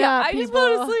take a nap. I just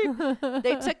want to sleep.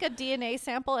 They took a DNA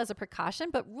sample as a precaution,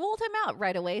 but ruled him out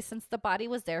right away since the body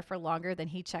was there for longer than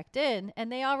he checked in,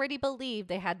 and they already believed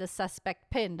they had the suspect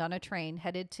pinned on a train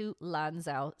headed to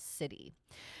Lanzhou City.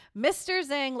 Mr.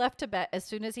 Zhang left Tibet as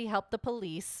soon as he helped the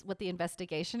police with the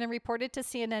investigation and reported to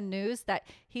CNN News that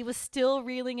he was still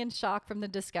reeling in shock from the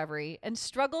discovery and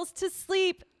struggles to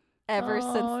sleep ever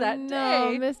since that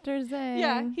day. Mr. Zhang.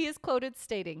 Yeah, he is quoted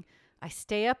stating, I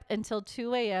stay up until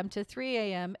 2 a.m. to 3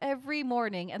 a.m. every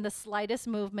morning and the slightest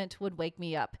movement would wake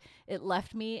me up. It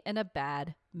left me in a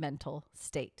bad mental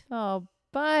state. Oh,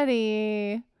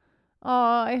 buddy. Oh,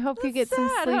 I hope you get some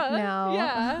sleep now.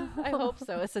 Yeah, I hope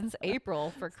so. Since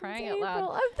April, for crying out loud.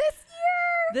 April of this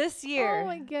year. This year. Oh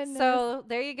my goodness. So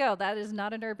there you go. That is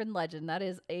not an urban legend. That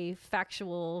is a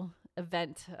factual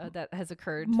event that has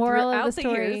occurred. Moral of the the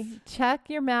story: years. check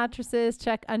your mattresses.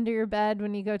 Check under your bed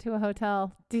when you go to a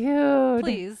hotel, dude.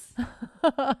 Please.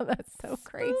 That's so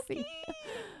crazy.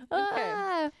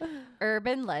 Okay.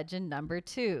 Urban legend number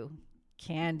 2.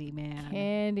 Candyman.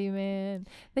 Candyman.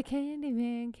 The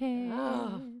Candyman can.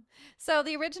 Oh. So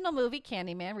the original movie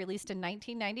Candyman, released in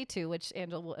 1992, which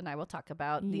Angela and I will talk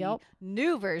about the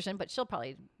new version, but she'll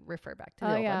probably refer back to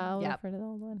the old one. I'll refer to the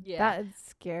old one. Yeah. That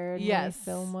scared me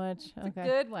so much. It's a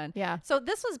good one. Yeah. So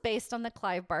this was based on the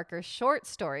Clive Barker short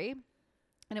story,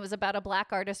 and it was about a black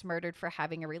artist murdered for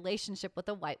having a relationship with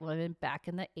a white woman back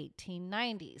in the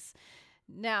 1890s.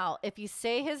 Now, if you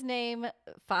say his name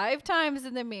 5 times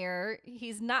in the mirror,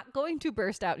 he's not going to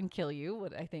burst out and kill you,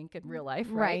 what I think in real life,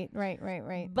 right?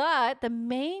 Right. But the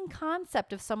main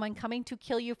concept of someone coming to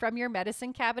kill you from your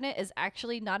medicine cabinet is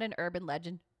actually not an urban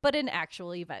legend, but an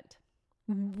actual event.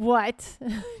 What?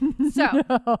 So,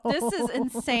 this is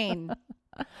insane.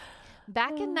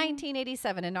 Back in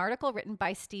 1987, an article written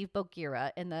by Steve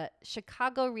Bogira in the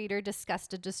Chicago Reader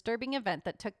discussed a disturbing event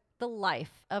that took the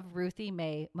life of Ruthie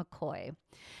Mae McCoy.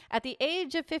 At the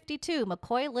age of 52,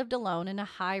 McCoy lived alone in a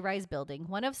high-rise building,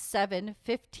 one of 7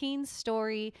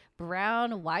 15-story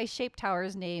brown Y-shaped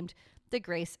towers named the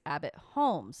Grace Abbott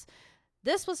Homes.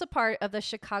 This was a part of the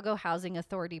Chicago Housing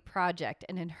Authority project,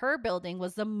 and in her building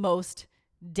was the most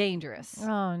dangerous.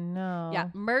 Oh, no. Yeah,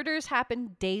 murders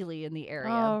happen daily in the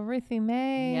area. Oh, Ruthie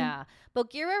Mae. Yeah.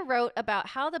 Bogira wrote about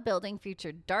how the building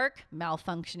featured dark,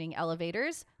 malfunctioning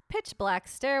elevators, pitch black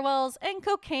stairwells, and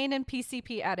cocaine and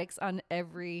PCP addicts on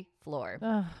every floor.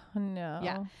 Oh, no.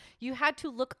 Yeah. You had to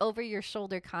look over your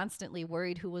shoulder constantly,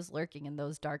 worried who was lurking in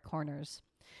those dark corners.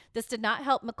 This did not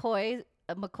help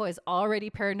McCoy's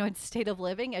already paranoid state of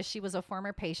living, as she was a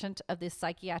former patient of the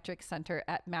psychiatric center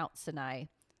at Mount Sinai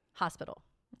Hospital.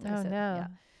 Oh, no. Yeah.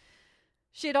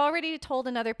 She had already told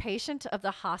another patient of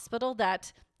the hospital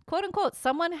that, quote unquote,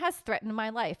 someone has threatened my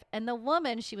life. And the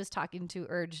woman she was talking to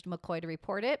urged McCoy to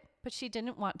report it, but she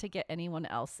didn't want to get anyone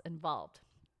else involved.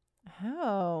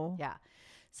 Oh. Yeah.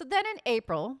 So then in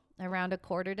April, around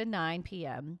 8:45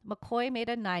 p.m., McCoy made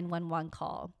a 911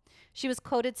 call. She was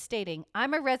quoted stating,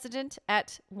 "I'm a resident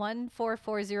at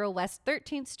 1440 West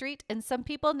 13th Street, and some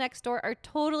people next door are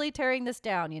totally tearing this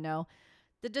down, you know."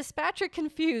 The dispatcher,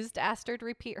 confused, asked her to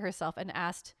repeat herself and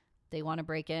asked, "They want to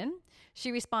break in?"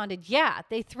 She responded, "Yeah,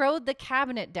 they throwed the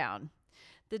cabinet down."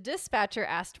 The dispatcher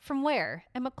asked, "From where?"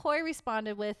 And McCoy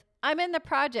responded with, "I'm in the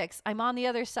projects. I'm on the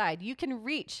other side. You can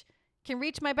reach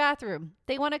my bathroom.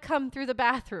 They want to come through the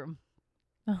bathroom."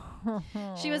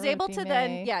 She was able to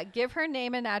then, give her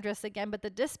name and address again, but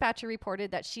the dispatcher reported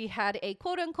that she had a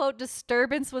quote unquote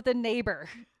disturbance with a neighbor.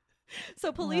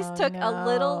 So police took a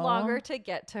little longer to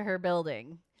get to her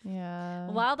building. Yeah.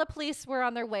 While the police were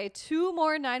on their way, 2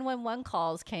 more 911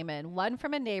 calls came in. One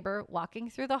from a neighbor walking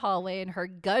through the hallway and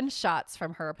heard gunshots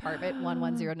from her apartment,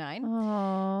 1109.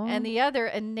 Aww. And the other,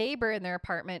 a neighbor in their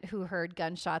apartment who heard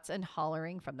gunshots and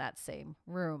hollering from that same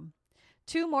room.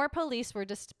 2 more police were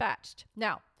dispatched.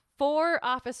 Now, 4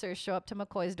 officers show up to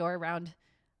McCoy's door around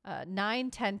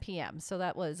 9:10 p.m. So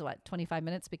that was, 25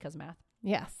 minutes because math?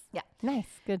 Yes. Yeah.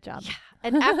 Nice. Good job. Yeah.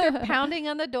 And after pounding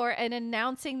on the door and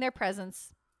announcing their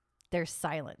presence, there's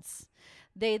silence.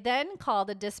 They then call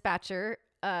the dispatcher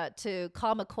to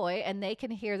call McCoy, and they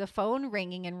can hear the phone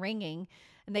ringing and ringing.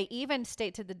 And they even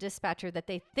state to the dispatcher that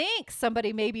they think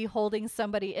somebody may be holding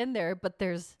somebody in there, but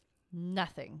there's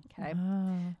nothing. Okay.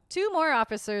 2 more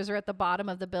officers are at the bottom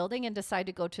of the building and decide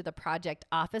to go to the project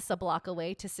office a block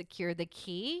away to secure the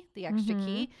key, the extra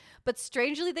key. But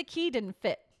strangely, the key didn't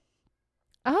fit.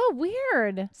 Oh,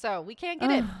 weird. So we can't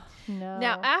get in. No.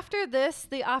 Now, after this,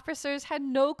 the officers had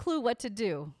no clue what to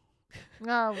do.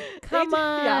 Oh, come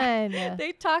on. Yeah.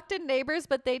 They talked to neighbors,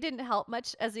 but they didn't help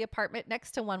much, as the apartment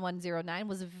next to 1109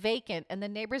 was vacant and the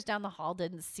neighbors down the hall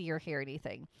didn't see or hear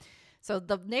anything. So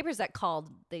the neighbors that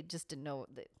called, they just didn't know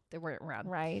they weren't around.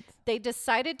 Right. They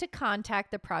decided to contact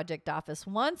the project office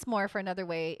once more for another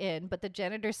way in, but the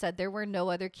janitor said there were no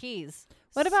other keys.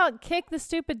 What about kick the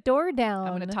stupid door down?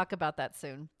 I'm going to talk about that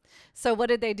soon. So what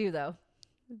did they do, though?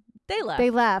 They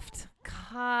left.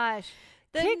 Gosh.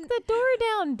 Then, kick the door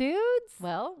down, dudes.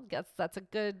 Well, guess that's a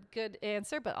good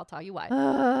answer, but I'll tell you why.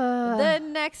 The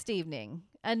next evening,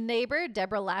 a neighbor,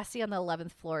 Deborah Lassie, on the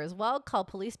 11th floor as well, called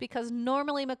police because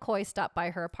normally McCoy stopped by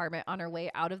her apartment on her way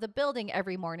out of the building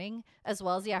every morning as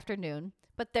well as the afternoon,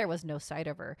 but there was no sight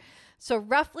of her. So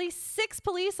roughly 6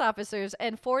 police officers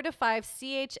and 4 to 5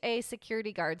 CHA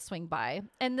security guards swing by,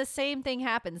 and the same thing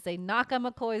happens. They knock on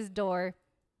McCoy's door,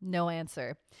 no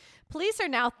answer. Police are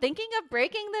now thinking of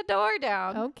breaking the door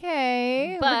down.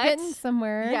 Okay, but we're getting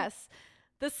somewhere. Yes.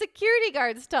 The security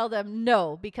guards tell them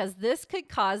no, because this could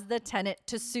cause the tenant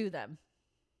to sue them.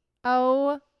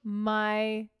 Oh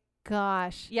my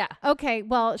gosh. Yeah. Okay,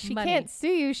 well, she can't sue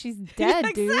you. She's dead,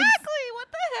 dude. Exactly. What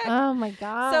the heck? Oh my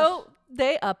gosh. So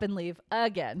they up and leave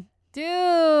again. Dude.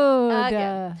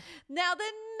 Again. Now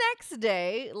the next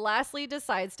day, Lassie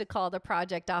decides to call the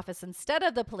project office instead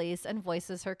of the police and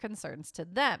voices her concerns to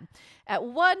them. At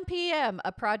 1 p.m.,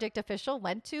 a project official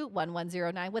went to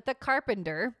 1109 with a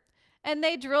carpenter, and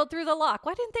they drilled through the lock.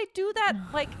 Why didn't they do that,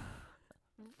 right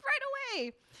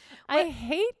away? I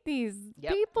hate these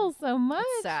people so much.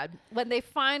 It's sad. When they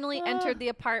finally entered the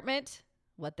apartment,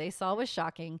 what they saw was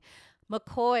shocking.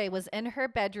 McCoy was in her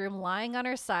bedroom, lying on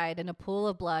her side in a pool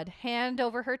of blood, hand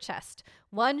over her chest,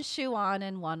 one shoe on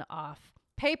and one off.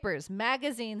 Papers,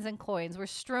 magazines, and coins were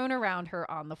strewn around her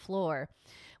on the floor.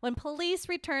 When police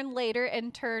returned later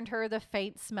and turned her, the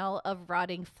faint smell of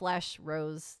rotting flesh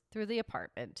rose through the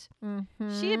apartment.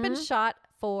 She had been shot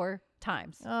 4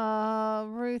 times. Oh,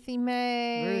 Ruthie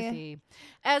Mae. Ruthie.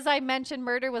 As I mentioned,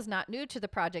 murder was not new to the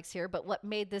projects here, but what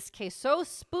made this case so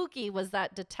spooky was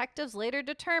that detectives later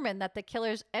determined that the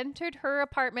killers entered her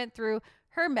apartment through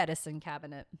her medicine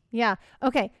cabinet. Yeah.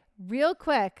 Okay. Real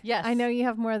quick. Yes. I know you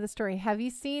have more of the story. Have you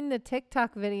seen the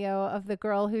TikTok video of the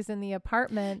girl who's in the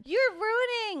apartment? You're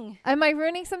ruining. Am I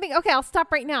ruining something? Okay, I'll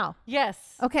stop right now. Yes.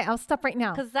 Okay, I'll stop right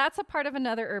now. Because that's a part of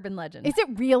another urban legend. Is it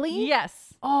really?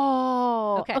 Yes.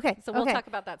 Oh. Okay. So we'll talk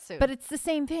about that soon. But it's the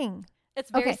same thing.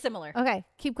 It's very similar. Okay,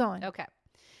 keep going. Okay.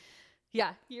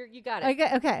 Yeah, you got it.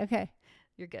 Okay.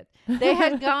 You're good. They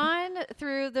had gone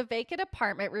through the vacant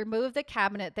apartment, removed the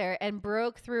cabinet there, and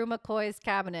broke through McCoy's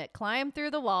cabinet, climbed through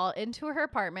the wall into her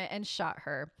apartment, and shot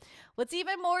her. What's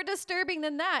even more disturbing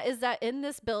than that is that in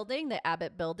this building, the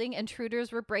Abbott building,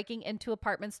 intruders were breaking into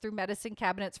apartments through medicine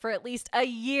cabinets for at least a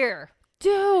year.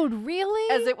 Dude,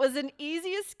 really? As it was an easy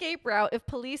escape route if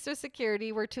police or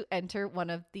security were to enter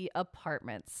one of the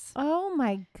apartments. Oh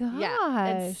my gosh. Yeah.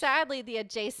 And sadly, the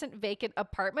adjacent vacant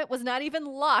apartment was not even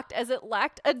locked as it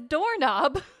lacked a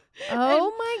doorknob.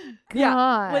 Oh my gosh.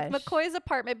 Yeah. With McCoy's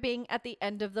apartment being at the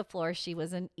end of the floor, she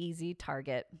was an easy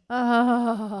target.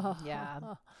 Oh. Yeah.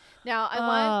 Now,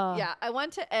 I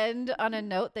want to end on a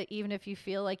note that even if you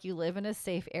feel like you live in a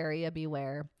safe area,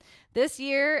 beware. This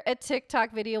year, a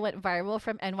TikTok video went viral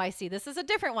from NYC. This is a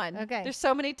different one. Okay. There's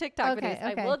so many TikTok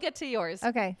videos. Okay. I will get to yours.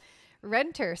 Okay.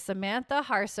 Renter Samantha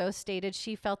Harso stated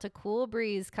she felt a cool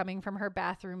breeze coming from her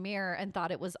bathroom mirror and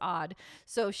thought it was odd.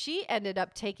 So she ended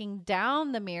up taking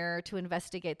down the mirror to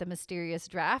investigate the mysterious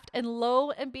draft, and lo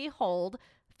and behold,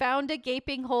 found a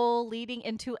gaping hole leading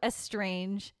into a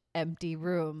strange empty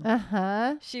room.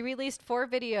 Uh-huh. She released 4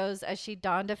 videos as she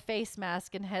donned a face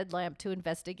mask and headlamp to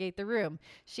investigate the room.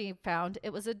 She found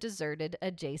it was a deserted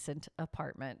adjacent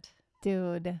apartment.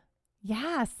 Dude.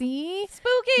 Yeah, see?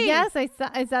 Spooky. Yes, I saw.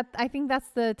 I think that's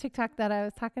the TikTok that I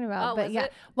was talking about. Oh, but was yeah.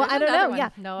 it? Well, There's I don't know. one. Yeah.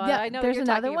 No, yeah, I know there's you're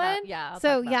another talking one. about. Yeah.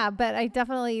 So yeah, but I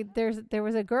definitely there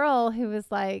was a girl who was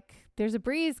like, there's a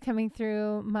breeze coming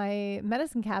through my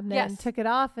medicine cabinet, and took it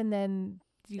off, and then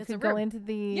you could go into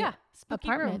the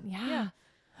apartment. Room. Yeah.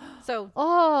 So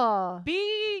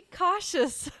be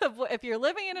cautious of if you're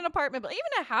living in an apartment, but even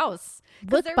a house.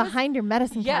 Look behind your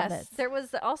medicine cabinets. Yes, there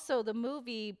was also the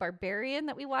movie Barbarian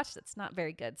that we watched. That's not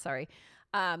very good. Sorry,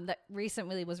 that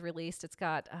recently was released. It's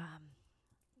got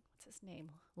what's his name?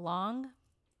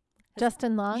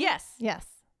 Justin Long. Yes.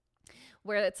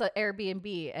 Where it's an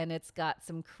Airbnb and it's got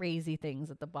some crazy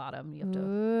things at the bottom. You have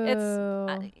to.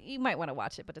 It's you might want to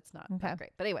watch it, but it's not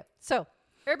great. But anyway, so.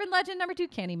 Urban legend number 2,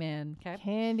 Candyman. Okay.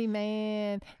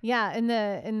 Candyman. Yeah, in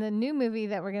the new movie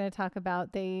that we're going to talk about,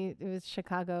 it was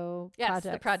Chicago projects.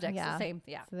 Yes, the project's the same.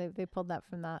 Yeah. So they pulled that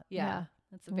from that. Yeah.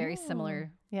 It's a very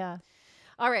similar. Yeah.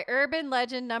 All right, urban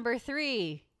legend number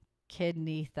 3,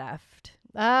 kidney theft.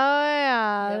 Oh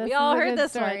yeah. We all heard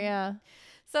this story, one. Yeah.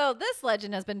 So this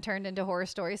legend has been turned into horror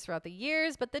stories throughout the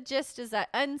years, but the gist is that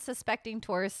unsuspecting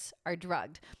tourists are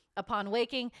drugged. Upon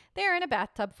waking, they are in a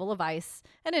bathtub full of ice,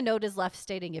 and a note is left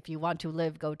stating, if you want to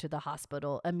live, go to the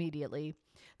hospital immediately.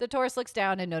 The tourist looks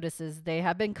down and notices they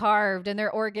have been carved and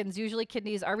their organs, usually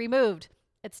kidneys, are removed.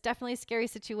 It's definitely a scary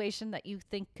situation that you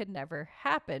think could never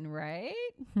happen, right?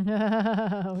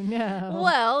 No.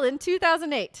 Well, in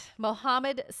 2008,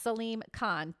 Mohammed Salim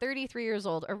Khan, 33 years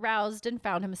old, aroused and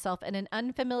found himself in an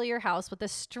unfamiliar house with a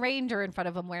stranger in front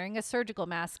of him wearing a surgical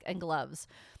mask and gloves.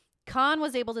 Khan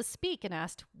was able to speak and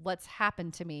asked, "What's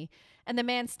happened to me?" And the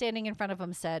man standing in front of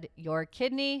him said, "Your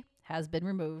kidney has been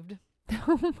removed."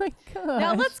 Oh my God.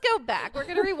 Now let's go back. We're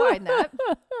going to rewind that.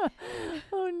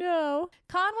 Oh no.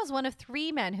 Khan was one of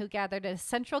 3 men who gathered at a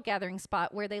central gathering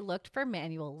spot where they looked for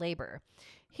manual labor.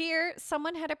 Here,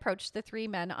 someone had approached the 3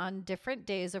 men on different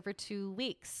days over 2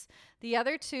 weeks. The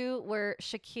other 2 were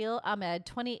Shakil Ahmed,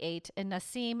 28, and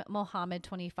Naseem Mohammed,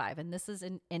 25, and this is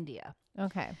in India.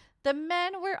 Okay. The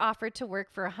men were offered to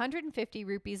work for 150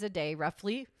 rupees a day,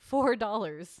 roughly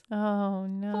 $4. Oh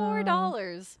no.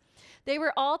 $4. They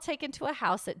were all taken to a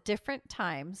house at different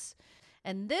times.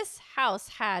 And this house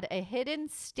had a hidden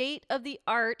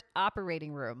state-of-the-art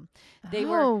operating room.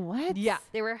 What? Yeah.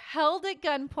 They were held at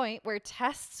gunpoint where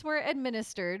tests were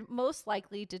administered, most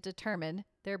likely to determine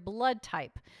their blood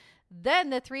type.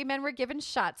 Then the 3 men were given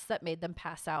shots that made them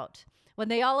pass out. When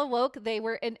they all awoke, they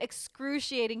were in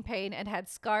excruciating pain and had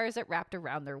scars that wrapped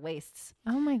around their waists.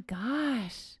 Oh my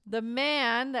gosh. The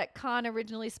man that Khan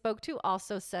originally spoke to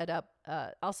also said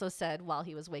while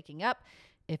he was waking up,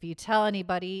 if you tell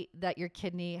anybody that your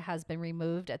kidney has been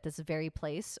removed at this very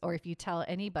place, or if you tell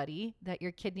anybody that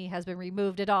your kidney has been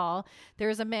removed at all, there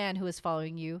is a man who is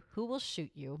following you who will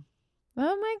shoot you.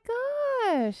 Oh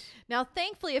my gosh. Now,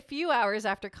 thankfully, a few hours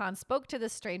after Khan spoke to the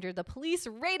stranger, the police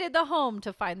raided the home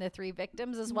to find the 3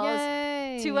 victims as well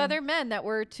as 2 other men that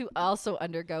were to also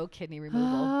undergo kidney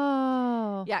removal.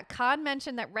 Oh. Yeah, Khan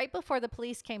mentioned that right before the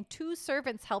police came, 2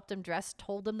 servants helped him dress,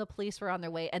 told them the police were on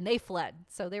their way, and they fled.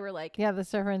 So they were like, yeah, the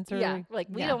servants were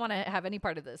we don't want to have any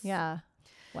part of this. Yeah.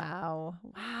 Wow.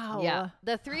 Yeah.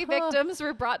 The 3 victims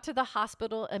were brought to the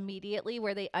hospital immediately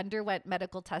where they underwent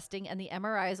medical testing, and the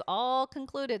MRIs all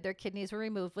concluded their kidneys were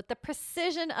removed with the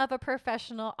precision of a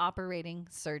professional operating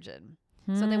surgeon.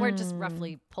 So they weren't just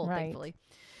roughly pulled, thankfully.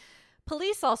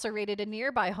 Police also raided a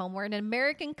nearby home where an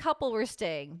American couple were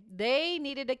staying. They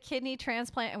needed a kidney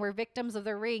transplant and were victims of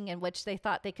the ring in which they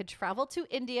thought they could travel to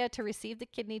India to receive the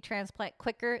kidney transplant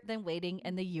quicker than waiting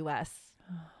in the U.S.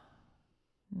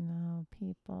 No,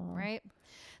 people. Right?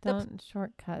 Don't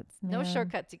shortcuts. Man. No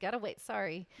shortcuts. You got to wait.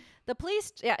 Sorry. The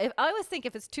police, I always think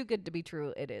if it's too good to be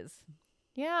true, it is.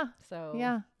 Yeah. So,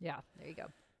 yeah, there you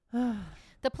go.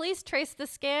 The police traced the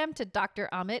scam to Dr.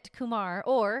 Amit Kumar,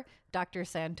 or Dr.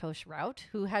 Santosh Raut,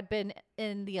 who had been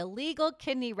in the illegal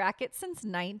kidney racket since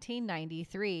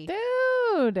 1993.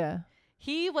 Dude.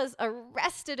 He was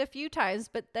arrested a few times,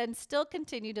 but then still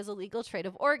continued his illegal trade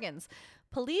of organs.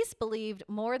 Police believed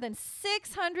more than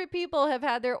 600 people have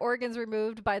had their organs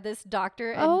removed by this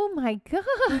doctor. And oh my God.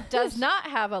 Who does not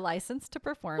have a license to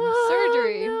perform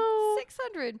surgery. No.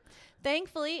 600.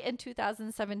 Thankfully, in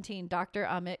 2017, Dr.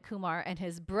 Amit Kumar and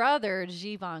his brother,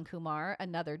 Jivan Kumar,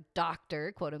 another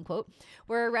doctor, quote unquote,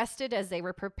 were arrested as they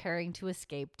were preparing to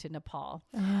escape to Nepal.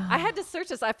 I had to search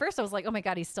this. At first, I was like, oh my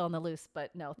God, he's still on the loose.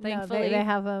 But no, thankfully. No, they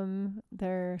have him.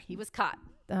 He was caught.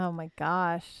 Oh my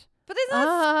gosh. But isn't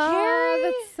that scary?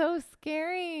 That's so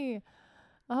scary.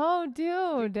 Oh,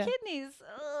 dude. Your kidneys.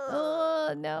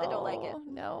 Oh, no. I don't like it.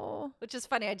 No. Which is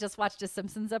funny. I just watched a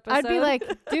Simpsons episode. I'd be like,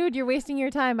 dude, you're wasting your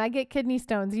time. I get kidney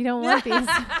stones. You don't want these.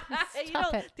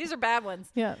 Stop it. These are bad ones.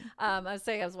 Yeah. I was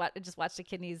saying I just watched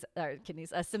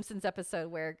a Simpsons episode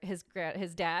where his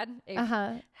dad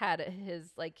had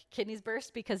his kidneys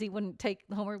burst because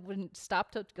Homer wouldn't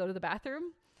stop to go to the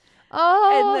bathroom.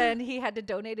 Oh. And then he had to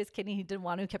donate his kidney. He didn't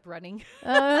want to, kept running.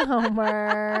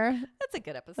 Homer. That's a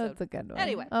good episode. That's a good one.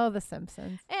 Anyway. Oh, The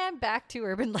Simpsons. And back to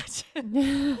urban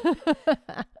legend.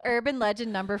 Urban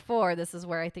legend number 4. This is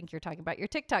where I think you're talking about your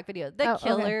TikTok video. The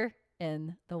killer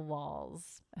in the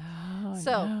walls. Oh,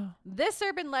 so this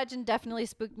urban legend definitely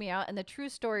spooked me out, and the true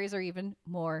stories are even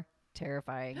more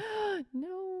terrifying.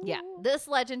 No. Yeah. This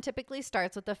legend typically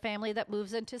starts with a family that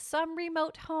moves into some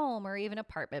remote home or even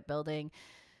apartment building.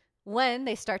 When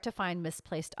they start to find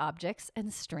misplaced objects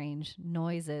and strange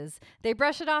noises, they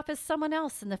brush it off as someone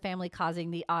else in the family causing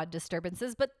the odd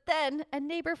disturbances. But then a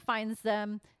neighbor finds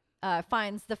the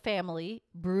family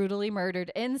brutally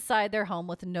murdered inside their home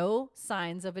with no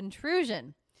signs of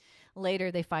intrusion. Later,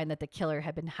 they find that the killer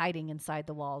had been hiding inside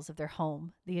the walls of their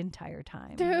home the entire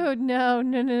time. Dude, no.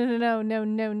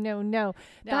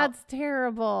 That's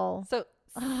terrible. So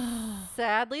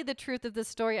sadly, the truth of this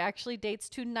story actually dates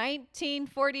to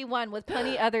 1941 with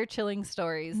plenty other chilling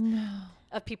stories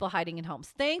of people hiding in homes.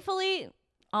 Thankfully,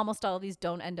 almost all of these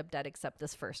don't end up dead except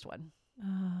this first one.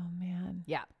 Oh, man.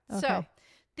 Yeah. Okay. So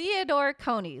Theodore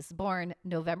Konies, born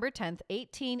November 10th,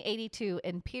 1882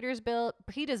 in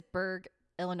Petersburg,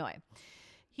 Illinois.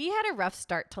 He had a rough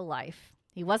start to life.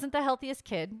 He wasn't the healthiest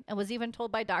kid and was even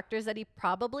told by doctors that he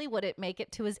probably wouldn't make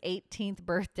it to his 18th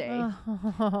birthday.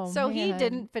 So he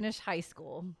didn't finish high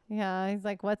school. Yeah, he's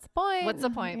like, what's the point? What's the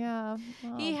point? Yeah.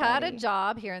 He had a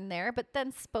job here and there, but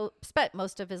then spent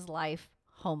most of his life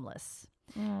homeless.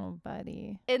 Oh,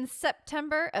 buddy. In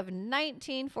September of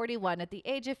 1941, at the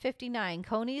age of 59,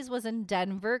 Konies was in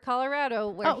Denver, Colorado,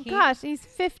 where he's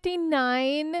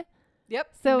 59.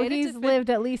 Yep. So he's lived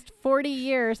at least 40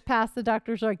 years past the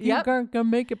doctors like, you aren't going to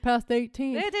make it past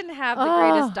 18. They didn't have the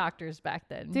greatest doctors back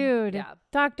then. Dude,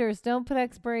 doctors, don't put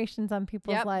expirations on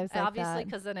people's lives like obviously,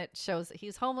 because then it shows that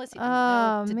he's homeless. He didn't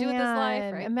know what to do with his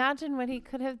life, right? Imagine what he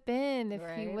could have been if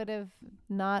he would have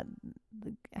not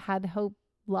had hope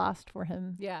lost for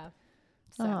him. Yeah.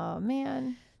 So. Oh,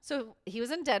 man. So he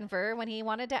was in Denver when he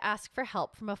wanted to ask for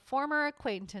help from a former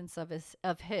acquaintance of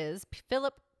his,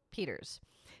 Philip Peters.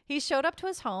 He showed up to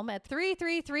his home at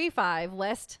 3335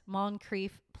 West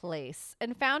Moncrief Place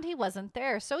and found he wasn't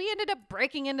there. So he ended up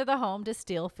breaking into the home to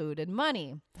steal food and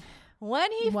money.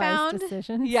 When he Wise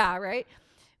decisions. Yeah, right.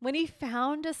 When he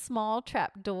found a small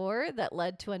trap door that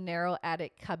led to a narrow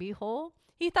attic cubbyhole,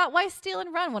 he thought, why steal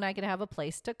and run when I could have a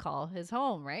place to call his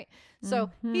home, right?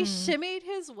 So he shimmied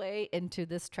his way into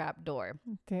this trap door.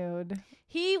 Dude.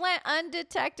 He went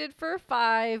undetected for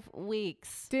 5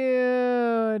 weeks.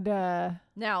 Dude.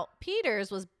 Now,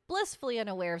 Peters was blissfully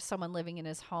unaware of someone living in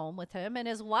his home with him, and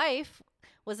his wife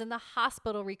was in the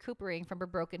hospital recuperating from her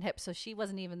broken hip, so she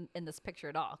wasn't even in this picture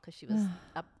at all because she was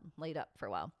laid up for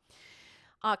a while.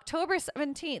 October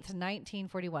 17th,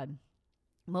 1941.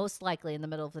 Most likely in the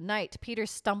middle of the night,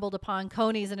 Peters stumbled upon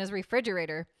conies in his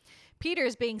refrigerator.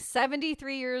 Peters, being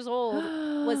 73 years old,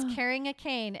 was carrying a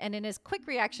cane and in his quick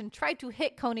reaction tried to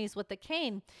hit Conies with the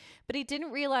cane, but he didn't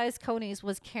realize Conies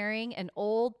was carrying an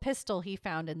old pistol he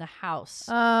found in the house.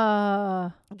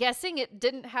 Guessing it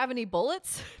didn't have any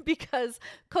bullets because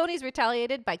Conies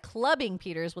retaliated by clubbing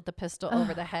Peters with the pistol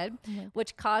over the head,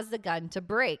 which caused the gun to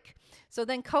break. So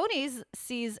then Conies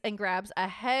sees and grabs a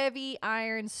heavy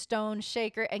iron stone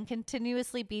shaker and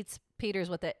continuously beats Peters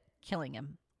with it, killing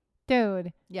him.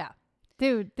 Dude. Yeah.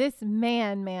 Dude, this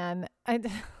man, I'm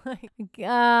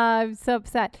so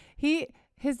upset.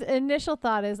 His initial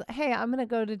thought is, hey, I'm going to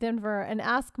go to Denver and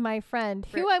ask my friend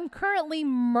who I'm currently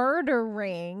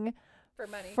murdering for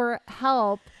money, for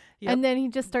help. Yep. And then he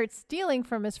just starts stealing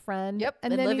from his friend. Yep.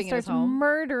 And then he starts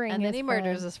murdering and his then he friend.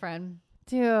 murders his friend.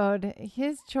 Dude,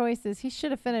 his choices. He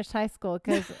should have finished high school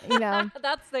because, there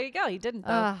you go. He didn't,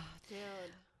 though. Dude.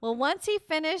 Well, once he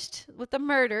finished with the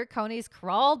murder, Conies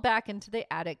crawled back into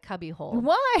the attic cubbyhole.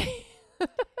 Why?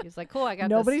 He's like, cool, I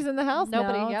got Nobody's this. in the house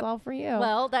Nobody, now. Yep. It's all for you.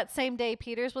 Well, that same day,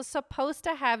 Peters was supposed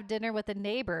to have dinner with a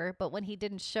neighbor, but when he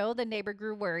didn't show, the neighbor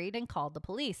grew worried and called the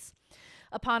police.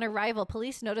 Upon arrival,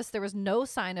 police noticed there was no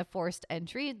sign of forced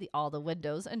entry. All the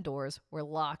windows and doors were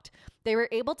locked. They were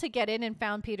able to get in and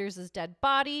found Peters' dead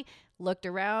body, looked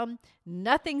around.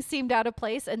 Nothing seemed out of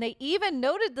place, and they even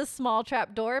noted the small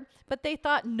trap door, but they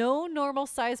thought no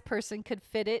normal-sized person could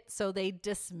fit it, so they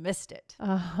dismissed it.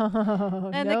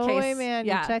 Oh, and no the case, way, man.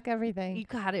 Yeah, you check everything. You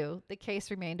got to. The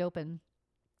case remained open.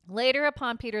 Later,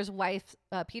 upon Peters' wife's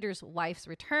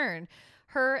return,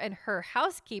 her and her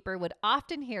housekeeper would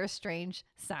often hear strange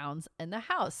sounds in the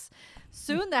house.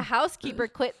 Soon the housekeeper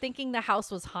quit thinking the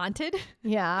house was haunted.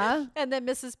 Yeah. And then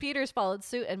Mrs. Peters followed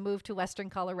suit and moved to Western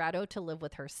Colorado to live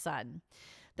with her son.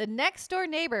 The next door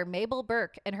neighbor, Mabel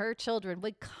Burke, and her children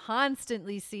would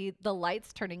constantly see the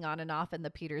lights turning on and off in the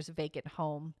Peters' vacant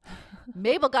home.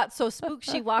 Mabel got so spooked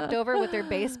she walked over with her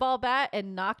baseball bat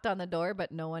and knocked on the door,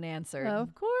 but no one answered.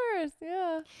 Of course,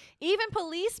 yeah. Even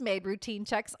police made routine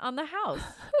checks on the house.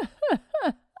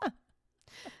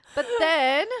 But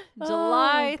then,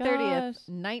 July 30th,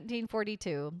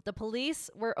 1942, the police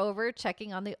were over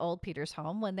checking on the old Peters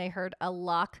home when they heard a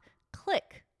lock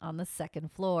click on the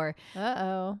second floor.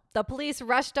 Uh-oh. The police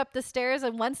rushed up the stairs,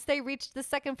 and once they reached the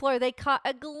second floor, they caught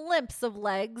a glimpse of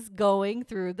legs going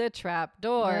through the trap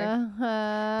door.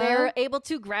 They were able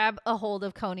to grab a hold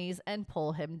of Conies and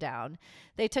pull him down.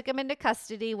 They took him into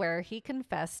custody, where he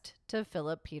confessed to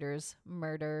Philip Peters'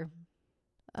 murder.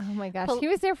 Oh my gosh. He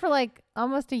was there for like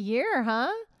almost a year,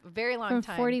 huh? Very long From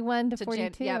time. 41 to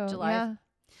 42. July. Yeah.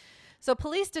 So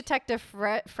police detective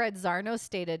Fred Zarno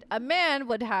stated, a man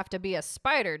would have to be a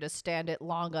spider to stand it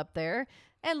long up there.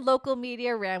 And local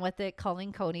media ran with it,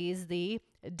 calling Conies the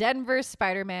Denver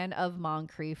Spider-Man of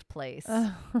Moncrief Place.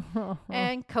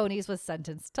 And Conies was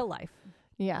sentenced to life.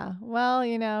 Yeah. Well,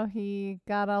 he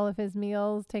got all of his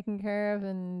meals taken care of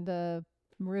and the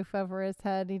roof over his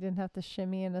head. He didn't have to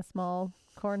shimmy in a small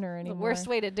corner anymore. The worst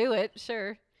way to do it,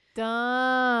 sure.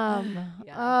 Dumb.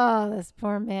 Yeah. Oh, this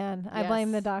poor man. Yes. I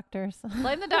blame the doctors.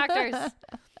 Blame the doctors.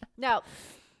 Now,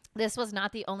 this was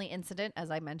not the only incident, as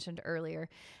I mentioned earlier.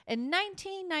 In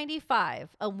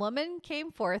 1995, a woman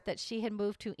came forth that she had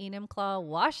moved to Enumclaw,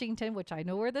 Washington, which I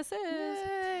know where this is,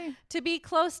 Yay. To be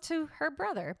close to her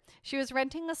brother. She was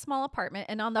renting a small apartment,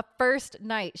 and on the first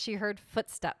night, she heard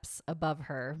footsteps above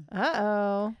her.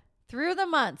 Uh-oh. Through the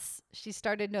months, she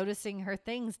started noticing her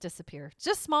things disappear.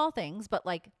 Just small things, but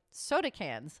like soda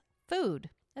cans, food,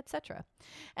 etc.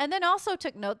 And then also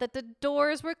took note that the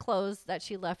doors were closed that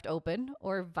she left open,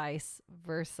 or vice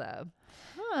versa.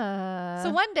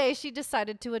 So one day she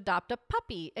decided to adopt a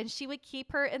puppy, and she would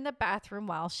keep her in the bathroom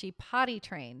while she potty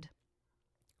trained.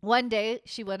 One day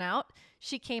she went out.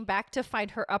 She came back to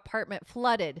find her apartment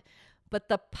flooded, but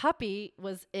the puppy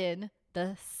was in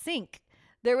the sink.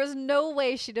 There was no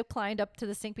way she'd have climbed up to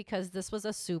the sink because this was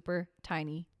a super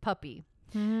tiny puppy.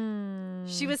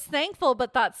 She was thankful,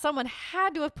 but thought someone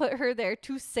had to have put her there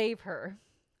to save her.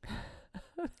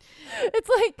 It's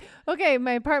like, okay,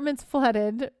 my apartment's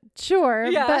flooded. Sure.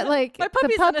 Yeah, but like my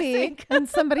puppy's the puppy in a sink. and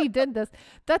somebody did this.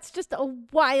 That's just a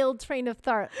wild train of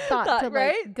thought to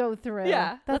right? like go through.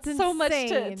 Yeah. That's so much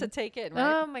insane. to take in,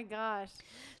 right? Oh my gosh.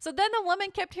 So then the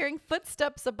woman kept hearing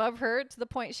footsteps above her to the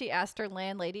point she asked her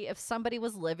landlady if somebody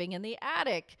was living in the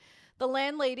attic. The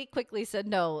landlady quickly said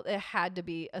no, it had to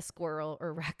be a squirrel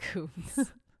or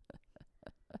raccoons.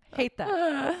 Hate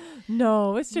that.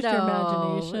 No, it's just your No,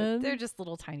 imagination. They're just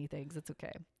little tiny things. It's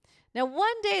okay. Now,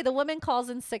 one day, the woman calls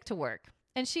in sick to work,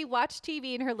 and she watched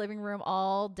TV in her living room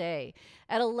all day.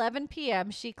 At 11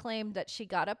 p.m., she claimed that she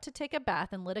got up to take a bath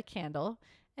and lit a candle.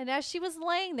 And as she was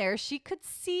laying there, she could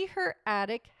see her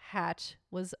attic hatch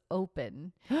was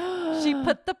open. She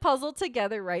put the puzzle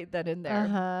together right then and there.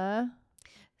 Uh-huh.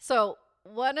 So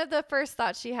one of the first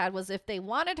thoughts she had was if they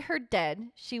wanted her dead,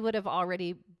 she would have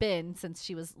already been, since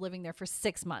she was living there for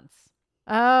 6 months.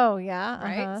 Oh, yeah.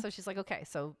 Right? Uh-huh. So she's like, okay,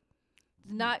 so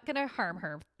not going to harm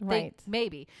her. Right.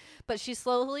 Maybe. But she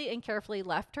slowly and carefully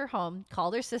left her home,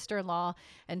 called her sister-in-law,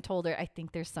 and told her, I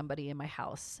think there's somebody in my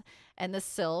house. And the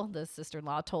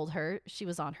sister-in-law, told her she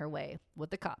was on her way with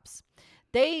the cops.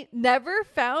 They never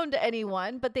found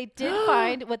anyone, but they did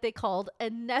find what they called a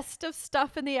nest of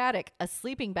stuff in the attic, a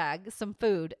sleeping bag, some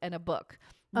food, and a book.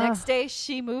 Next day,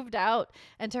 she moved out,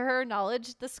 and to her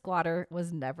knowledge, the squatter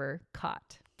was never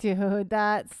caught. Dude,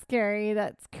 that's scary.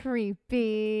 That's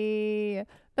creepy.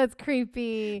 That's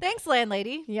creepy. Thanks,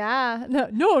 landlady. Yeah.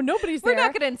 No, nobody's there. We're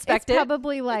not going to inspect it's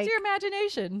probably like, it's your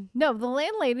imagination. No, the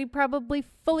landlady probably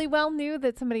fully well knew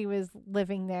that somebody was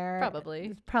living there. Probably.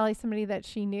 It's probably somebody that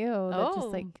she knew that just Oh.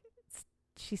 like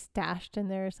she stashed in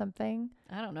there or something.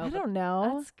 I don't know. I don't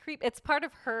know. That's creepy. It's part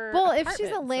of her Well, if she's a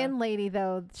apartment, so- landlady,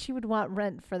 though, she would want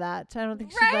rent for that. I don't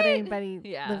think she'd let Right? anybody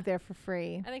Yeah. live there for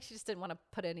free. I think she just didn't want to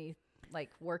put any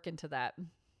work into that.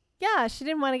 Yeah, she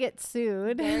didn't want to get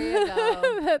sued. There you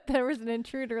go. That there was an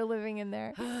intruder living in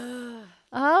there.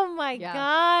 Oh my Yeah.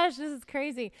 gosh, this is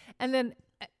crazy. And then,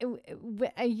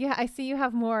 yeah, I see you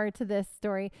have more to this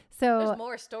story. So There's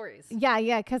more stories.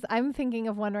 yeah, because I'm thinking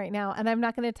of one right now, and I'm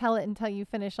not going to tell it until you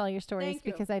finish all your stories Thank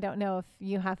you. because I don't know if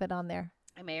you have it on there.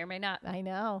 I may or may not. I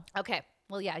know. Okay.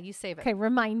 Well, yeah, you save it. Okay,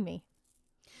 remind me.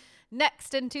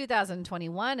 Next, in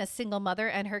 2021, a single mother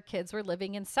and her kids were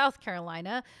living in South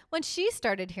Carolina when she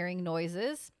started hearing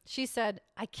noises. She said,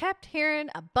 I kept hearing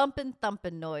a bumping,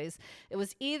 thumping noise. It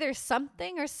was either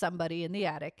something or somebody in the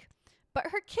attic. But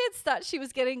her kids thought she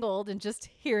was getting old and just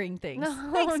hearing things.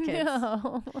 Thanks, kids.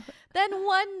 No. Then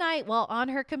one night while on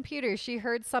her computer, she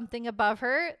heard something above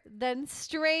her, then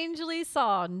strangely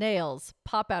saw nails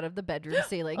pop out of the bedroom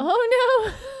ceiling. Oh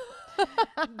no.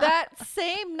 That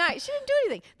same night, she didn't do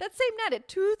anything. That same night at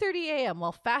 2:30 a.m.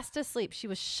 while fast asleep, she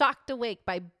was shocked awake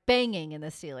by banging in the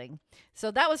ceiling.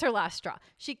 So that was her last straw.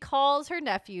 She calls her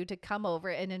nephew to come over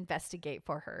and investigate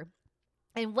for her.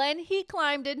 And when he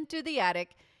climbed into the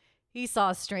attic, he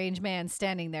saw a strange man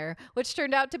standing there, which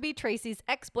turned out to be Tracy's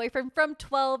ex-boyfriend from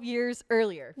 12 years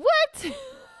earlier. What?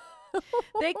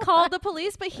 They called the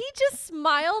police, but he just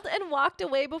smiled and walked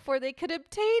away before they could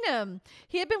obtain him.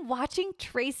 He had been watching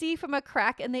Tracy from a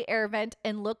crack in the air vent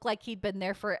and looked like he'd been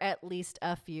there for at least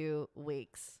a few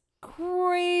weeks.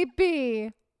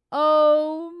 Creepy.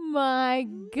 Oh my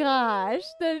gosh.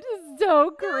 That is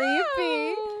so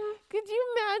creepy. No. Could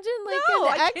you imagine No,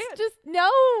 an I ex can't. just no.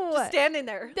 Just standing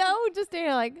there. No, just standing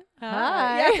there like,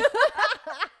 Hi.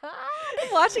 hi.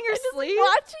 Watching her And just sleep.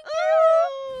 watching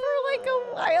you for like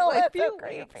a while. Like That's so few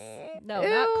creepy. weeks. No, Ew,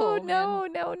 not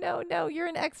cool, no. You're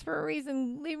an ex for a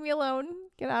reason. Leave me alone.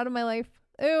 Get out of my life.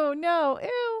 Ew, no.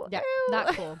 Ew. Yeah, ew.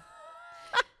 not cool.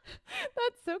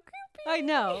 That's so creepy. I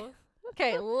know.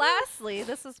 Okay, lastly,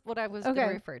 this is what I was going to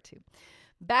refer to.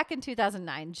 Back in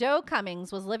 2009, Joe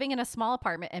Cummings was living in a small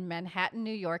apartment in Manhattan,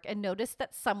 New York, and noticed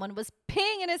that someone was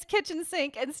peeing in his kitchen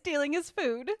sink and stealing his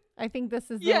food. I think this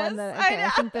is the Yes, one that. I Okay, I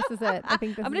think this is it.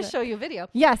 I'm going to show you a video.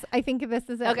 Yes, I think this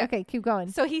is it. Okay. Okay, keep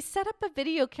going. So he set up a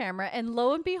video camera, and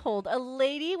lo and behold, a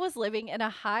lady was living in a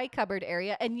high cupboard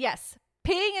area, and yes,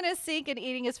 peeing in his sink and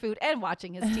eating his food and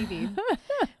watching his TV.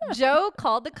 Joe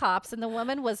called the cops, and the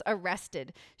woman was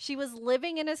arrested. She was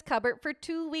living in his cupboard for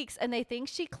 2 weeks, and they think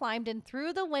she climbed in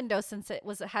through the window since it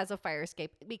has a fire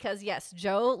escape. Because yes,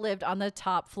 Joe lived on the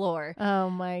top floor. Oh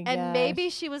my god. And maybe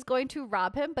she was going to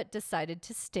rob him, but decided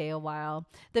to stay a while.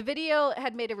 The video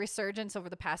had made a resurgence over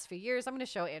the past few years. I'm going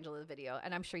to show Angela the video,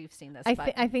 and I'm sure you've seen this.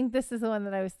 I think this is the one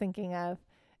that I was thinking of.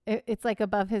 It's like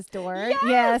above his door.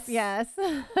 Yes! Yes.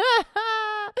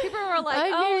 People were like, I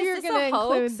knew oh, you is were this gonna a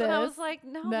include hoax? And I this. was like,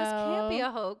 no, this can't be No.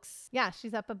 a hoax. Yeah,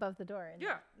 she's up above the door.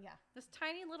 Yeah. Yeah. This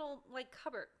tiny little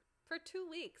cupboard for 2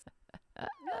 weeks.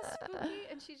 That's spooky.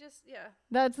 And she just,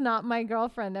 That's not my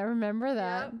girlfriend. I remember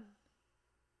that. Yep.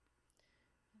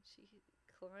 She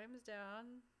climbs down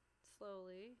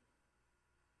slowly,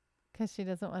 Because she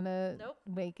doesn't want to Nope.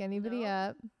 wake anybody Nope.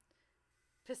 up.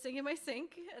 pissing in my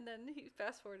sink, and then he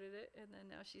fast forwarded it, and then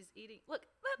now she's eating. Look,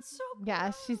 that's so Yeah,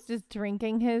 gross. she's just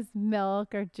drinking his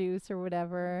milk or juice or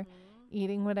whatever, Mhm.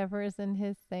 eating whatever is in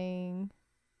his thing.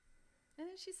 And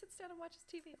then she sits down and watches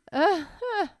TV.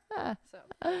 So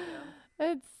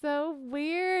it's so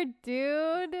weird,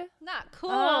 dude. Not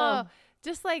cool. Oh,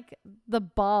 just like the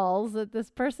balls that this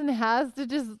person has to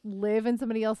just live in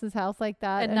somebody else's house like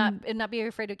that and not be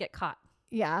afraid to get caught.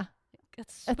 Yeah.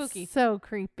 It's spooky. It's so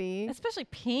creepy. Especially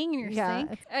peeing in your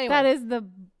sink. Anyway, that is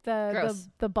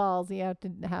the balls you have to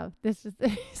have. This is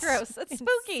gross. It's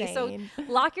spooky. Insane. So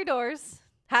lock your doors.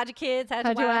 Hide your kids.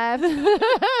 Hide your wife.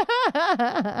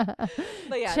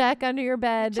 But yeah, check under your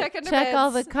bed. Check all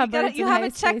the cupboards. You have a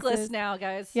checklist now,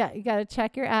 guys. Yeah, you got to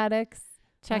check your attics.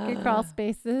 Check your crawl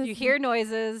spaces. You hear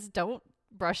noises. Don't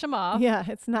brush them off. Yeah,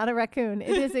 it's not a raccoon.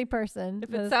 It is a person.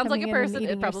 If it sounds like a person,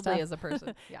 it probably is a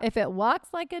person. Yeah. If it walks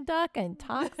like a duck and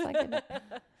talks like a duck.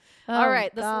 Oh, all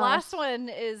right, this last one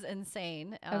is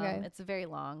insane. Okay. It's very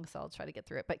long, so I'll try to get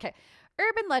through it. But okay,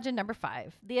 urban legend number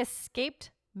 5: the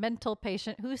escaped mental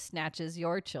patient who snatches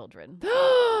your children.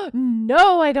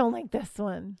 No, I don't like this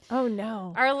one. Oh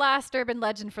no. Our last urban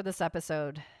legend for this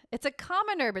episode. It's a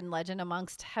common urban legend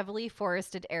amongst heavily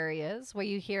forested areas where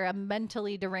you hear a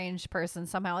mentally deranged person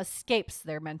somehow escapes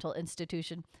their mental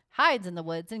institution, hides in the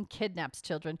woods, and kidnaps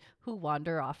children who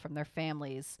wander off from their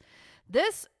families.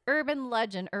 This urban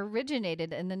legend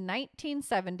originated in the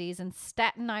 1970s in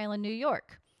Staten Island, New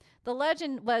York. The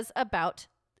legend was about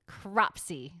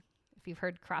Cropsey. If you've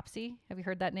heard Cropsey, have you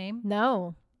heard that name?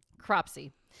 No.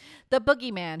 Cropsey, the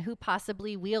boogeyman who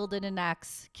possibly wielded an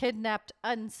axe, kidnapped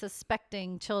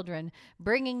unsuspecting children,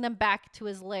 bringing them back to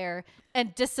his lair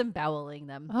and disemboweling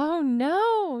them. Oh,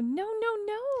 no.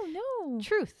 No.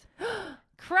 Truth.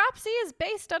 Cropsey is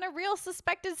based on a real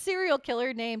suspected serial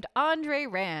killer named Andre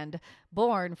Rand,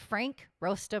 born Frank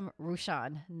Rostam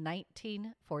Rushan,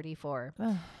 1944.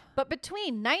 But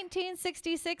between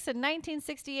 1966 and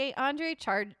 1968, Andre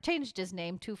changed his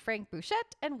name to Frank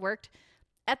Bouchette and worked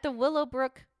at the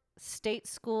Willowbrook State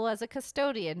School as a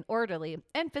custodian, orderly,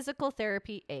 and physical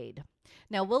therapy aide.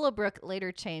 Now, Willowbrook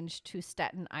later changed to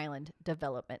Staten Island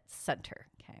Development Center.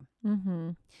 Okay. Mm-hmm.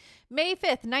 May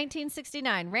 5th,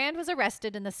 1969, Rand was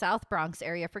arrested in the South Bronx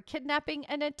area for kidnapping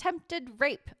and attempted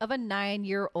rape of a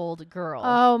 9-year-old girl.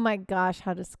 Oh my gosh,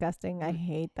 how disgusting. I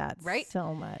hate that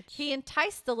so much. He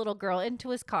enticed the little girl into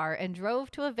his car and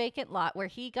drove to a vacant lot where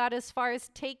he got as far as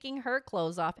taking her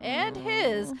clothes off and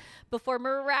his before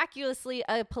miraculously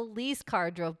a police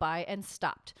car drove by and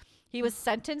stopped. He was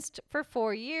sentenced for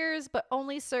 4 years, but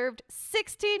only served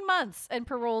 16 months and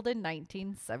paroled in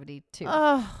 1972.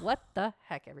 What the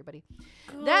heck, everybody?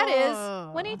 That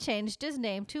is when he changed his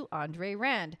name to Andre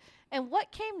Rand. And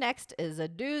what came next is a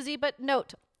doozy, but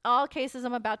note, all cases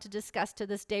I'm about to discuss to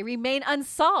this day remain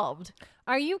unsolved.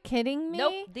 Are you kidding me?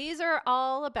 Nope. These are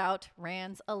all about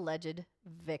Rand's alleged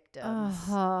victims. This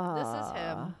is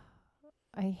him.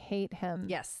 I hate him.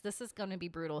 Yes, this is going to be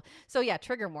brutal. So yeah,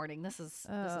 trigger warning. This is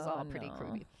all pretty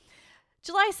creepy.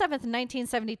 July 7th,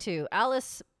 1972,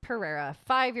 Alice Pereira,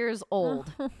 5 years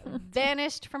old,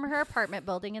 vanished from her apartment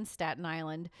building in Staten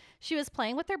Island. She was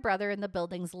playing with her brother in the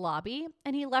building's lobby,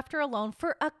 and he left her alone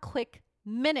for a quick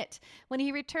minute. When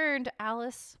he returned,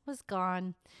 Alice was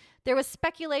gone. There was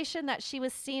speculation that she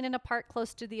was seen in a park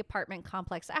close to the apartment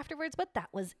complex afterwards, but that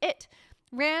was it.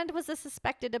 Rand was a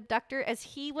suspected abductor as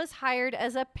he was hired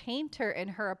as a painter in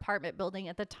her apartment building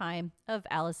at the time of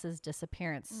Alice's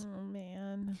disappearance. Oh,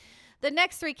 man. The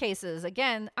next 3 cases,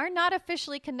 again, are not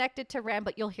officially connected to Rand,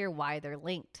 but you'll hear why they're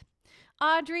linked.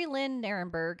 Audrey Lynn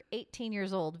Narenberg, 18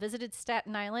 years old, visited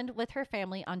Staten Island with her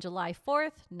family on July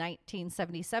 4th,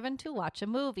 1977 to watch a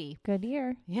movie. Good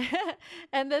year. Yeah.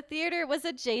 And the theater was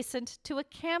adjacent to a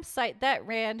campsite that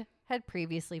Rand had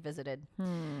previously visited.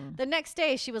 The next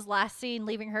day, she was last seen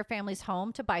leaving her family's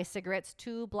home to buy cigarettes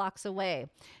 2 blocks away.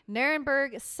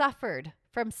 Narenberg suffered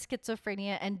from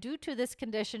schizophrenia, and due to this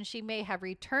condition, she may have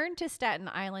returned to Staten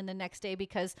Island the next day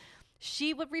because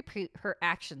she would repeat her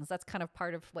actions. That's kind of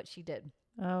part of what she did.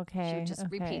 Okay. She would just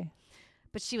repeat.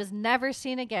 But she was never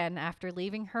seen again after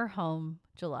leaving her home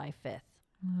July 5th.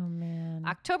 Oh, man.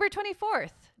 October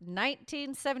 24th,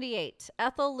 1978,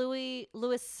 Ethel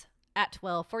Lewis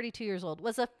Atwell, 42 years old,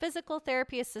 was a physical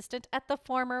therapy assistant at the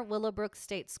former Willowbrook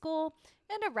State School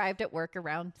and arrived at work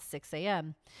around 6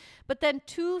 a.m. But then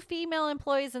 2 female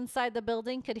employees inside the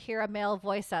building could hear a male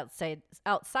voice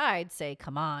outside say,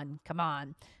 "Come on, come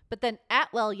on." But then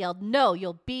Atwell yelled, "No,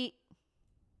 you'll beat..."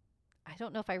 I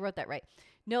don't know if I wrote that right.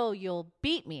 "No, you'll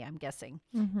beat me," I'm guessing,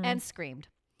 and screamed.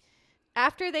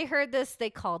 After they heard this, they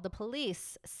called the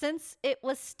police. Since it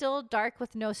was still dark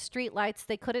with no street lights,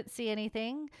 they couldn't see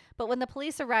anything. But when the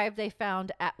police arrived, they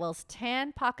found Atwell's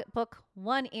tan pocketbook,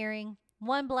 1 earring,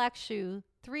 1 black shoe,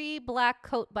 3 black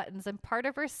coat buttons and part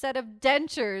of her set of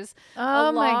dentures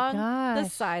Oh my along the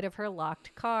gosh. side of her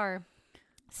locked car.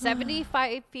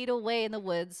 75 feet away in the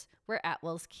woods were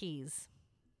Atwell's keys.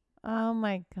 Oh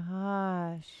my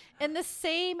gosh. In the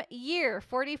same year,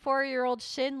 44-year-old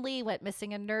Shin Lee went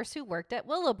missing, a nurse who worked at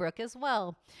Willowbrook as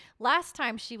well. Last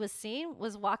time she was seen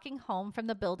was walking home from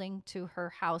the building to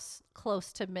her house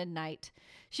close to midnight.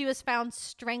 She was found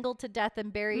strangled to death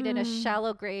and buried in a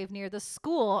shallow grave near the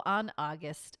school on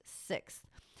August 6th.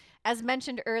 As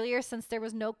mentioned earlier, since there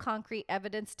was no concrete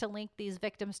evidence to link these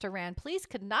victims to Rand, police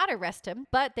could not arrest him,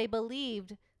 but they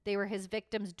believed they were his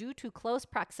victims due to close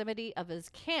proximity of his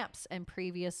camps and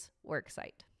previous work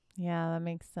site. Yeah, that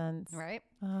makes sense. Right?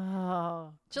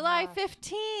 Oh. July gosh.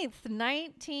 15th,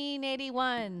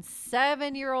 1981,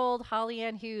 7-year-old Holly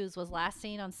Ann Hughes was last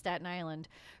seen on Staten Island.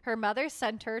 Her mother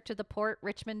sent her to the Port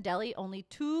Richmond Deli only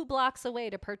 2 blocks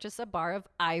away to purchase a bar of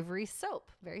Ivory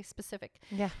soap. Very specific.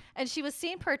 Yeah. And she was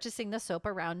seen purchasing the soap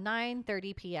around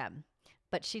 9:30 p.m.,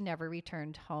 but she never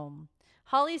returned home.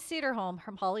 Holly Cedarholm,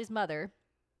 Holly's mother,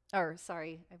 I've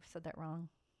said that wrong.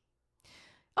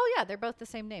 Oh, yeah, they're both the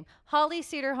same name. Holly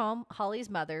Cedarholm, Holly's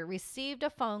mother, received a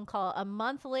phone call a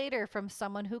month later from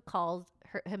someone who called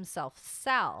himself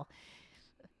Sal.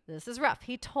 This is rough.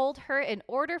 He told her in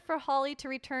order for Holly to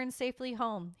return safely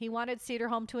home, he wanted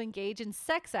Cedarholm to engage in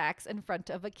sex acts in front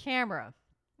of a camera.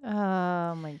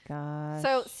 Oh my gosh.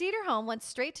 So Cedarholm went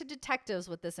straight to detectives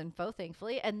with this info,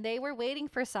 thankfully, and they were waiting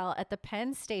for Sal at the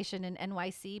Penn station in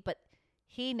NYC, but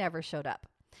he never showed up.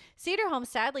 Cedarholm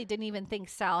sadly didn't even think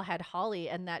Sal had Holly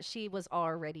and that she was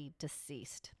already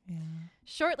deceased. Yeah.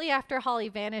 Shortly after Holly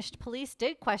vanished, police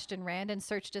did question Rand and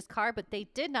searched his car, but they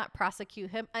did not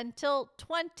prosecute him until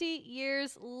 20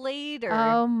 years later.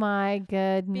 Oh my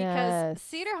goodness. Because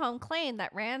Cedarholm claimed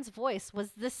that Rand's voice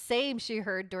was the same she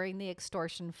heard during the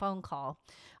extortion phone call.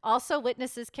 Also,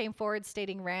 witnesses came forward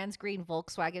stating Rand's green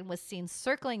Volkswagen was seen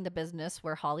circling the business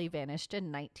where Holly vanished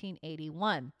in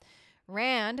 1981.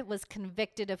 Rand was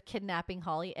convicted of kidnapping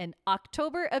Holly in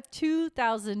October of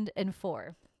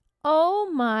 2004.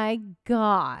 Oh my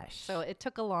gosh. So it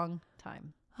took a long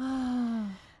time.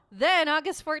 Then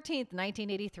August 14th,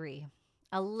 1983,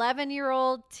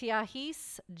 11-year-old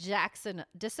Tiahis Jackson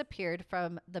disappeared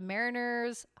from the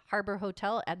Mariners Harbor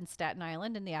Hotel in Staten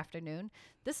Island in the afternoon.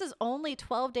 This is only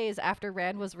 12 days after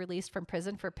Rand was released from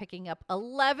prison for picking up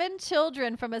 11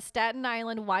 children from a Staten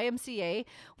Island YMCA,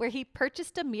 where he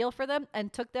purchased a meal for them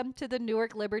and took them to the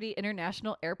Newark Liberty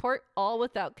International Airport, all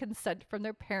without consent from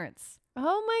their parents.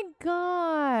 Oh my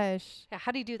gosh. Yeah,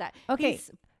 how do you do that? Okay.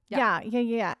 Yeah.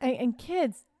 And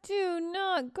kids, do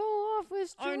not go off with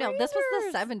strangers. Oh no, this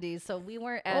was the 70s, so we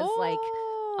weren't as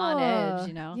on edge,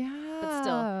 you know. Yeah. But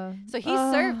still. So he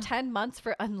served 10 months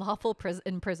for unlawful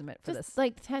imprisonment for just this.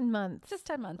 like 10 months. Just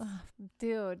 10 months.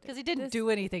 Dude. Because he didn't do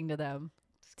anything to them.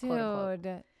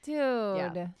 Dude.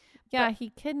 Yeah, he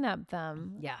kidnapped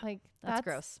them. Yeah. Like That's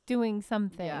gross. Doing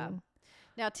something. Yeah.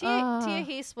 Now, Tia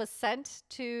Heese was sent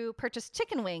to purchase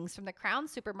chicken wings from the Crown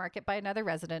supermarket by another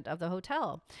resident of the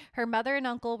hotel. Her mother and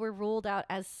uncle were ruled out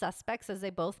as suspects as they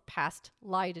both passed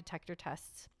lie detector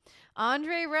tests.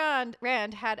 Andre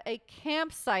Rand had a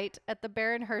campsite at the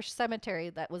Baron Hirsch Cemetery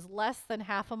that was less than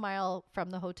half a mile from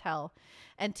the hotel.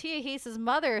 And Tia Heese's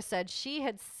mother said she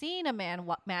had seen a man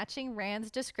matching Rand's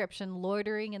description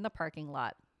loitering in the parking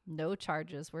lot. No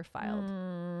charges were filed.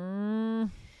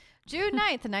 June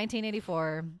 9th,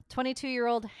 1984,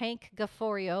 22-year-old Hank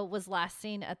Gafforio was last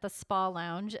seen at the Spa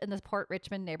Lounge in the Port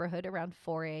Richmond neighborhood around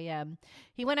 4 a.m.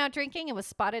 He went out drinking and was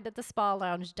spotted at the Spa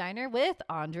Lounge diner with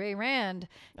Andre Rand.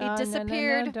 He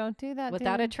disappeared No. Don't do that,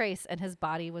 without a trace, and his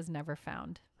body was never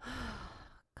found.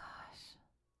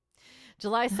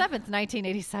 July 7th,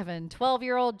 1987,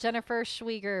 12-year-old Jennifer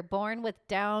Schwieger, born with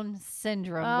Down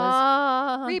syndrome,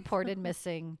 was reported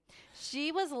missing.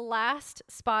 She was last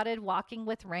spotted walking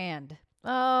with Rand.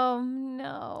 Oh,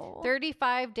 no.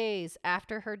 35 days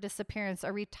after her disappearance,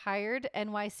 a retired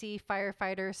NYC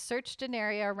firefighter searched an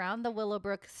area around the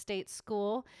Willowbrook State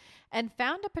School and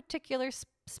found a particular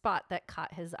spot that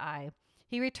caught his eye.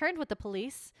 He returned with the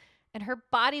police, and her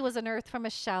body was unearthed from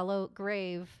a shallow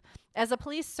grave. As the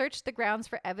police searched the grounds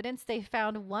for evidence, they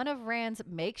found one of Rand's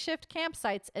makeshift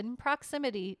campsites in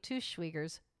proximity to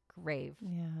Schwieger's grave.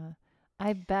 Yeah.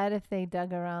 I bet if they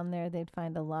dug around there, they'd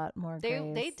find a lot more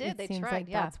graves. They did. They seems tried, like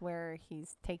yeah. That's where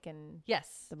he's taken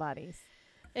the bodies.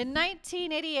 In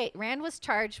 1988, Rand was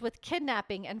charged with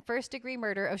kidnapping and first-degree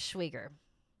murder of Schwieger.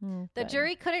 The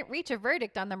jury couldn't reach a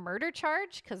verdict on the murder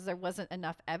charge because there wasn't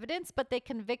enough evidence, but they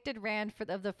convicted Rand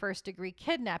of the first-degree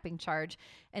kidnapping charge,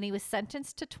 and he was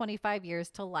sentenced to 25 years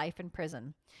to life in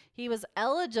prison. He was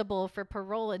eligible for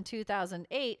parole in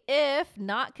 2008 if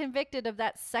not convicted of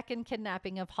that second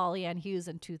kidnapping of Holly Ann Hughes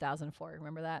in 2004.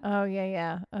 Remember that? Oh,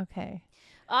 yeah. Okay.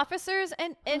 Officers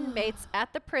and inmates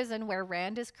at the prison where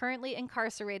Rand is currently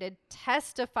incarcerated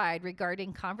testified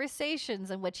regarding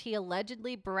conversations in which he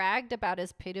allegedly bragged about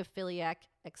his pedophiliac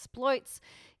exploits,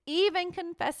 even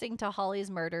confessing to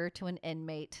Holly's murder to an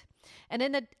inmate. And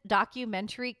in the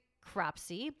documentary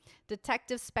Cropsy,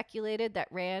 detectives speculated that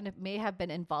Rand may have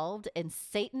been involved in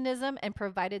Satanism and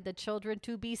provided the children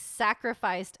to be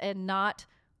sacrificed and not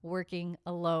working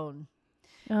alone.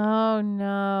 Oh,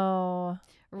 no.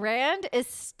 Rand is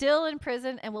still in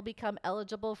prison and will become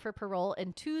eligible for parole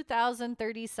in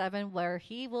 2037, where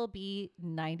he will be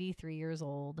 93 years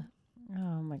old.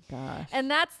 Oh, my gosh. And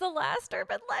that's the last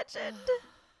urban legend.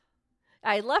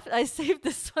 I saved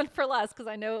this one for last because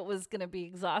I know it was going to be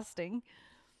exhausting.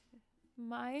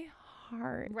 My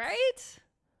heart. Right?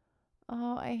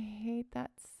 Oh, I hate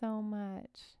that so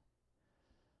much.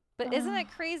 But isn't it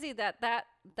crazy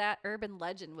that urban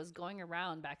legend was going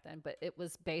around back then, but it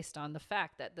was based on the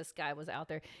fact that this guy was out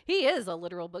there. He is a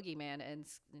literal boogeyman and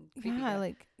creepy guy.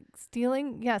 Like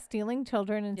stealing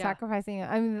children and sacrificing them.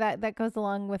 I mean, that goes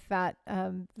along with that,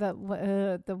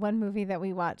 the one movie that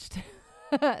we watched.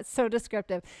 So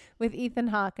descriptive with Ethan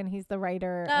Hawke, and he's the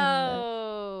writer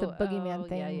and the boogeyman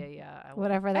thing. Yeah.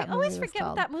 Whatever that movie was called. I always forget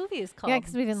what that movie is called. Yeah,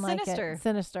 because we didn't like it.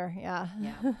 Sinister. Yeah.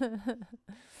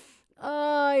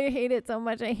 Oh, I hate it so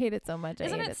much.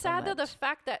 Isn't it sad though, the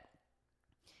fact that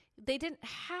they didn't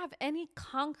have any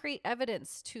concrete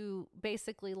evidence to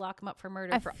basically lock him up for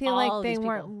murder? I feel like they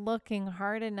weren't looking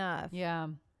hard enough. Yeah.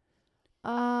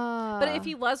 But if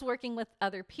he was working with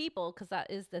other people, because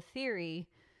that is the theory,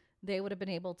 they would have been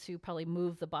able to probably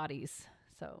move the bodies.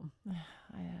 So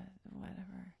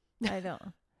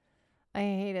whatever. I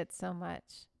hate it so much.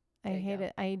 I hate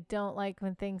it. I don't like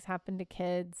when things happen to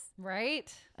kids.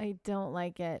 Right? I don't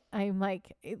like it. I'm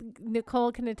like,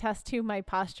 Nicole can attest to my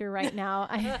posture right now.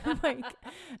 I'm like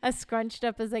as scrunched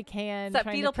up as I can. It's that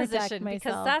fetal position,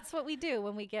 because that's what we do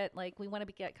when we get we want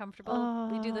to get comfortable.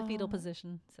 We do the fetal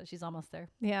position. So she's almost there.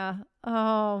 Yeah.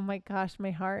 Oh my gosh,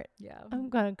 my heart. Yeah. I'm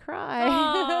going to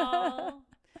cry.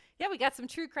 Yeah, we got some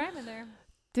true crime in there.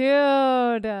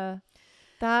 Dude.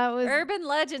 That was urban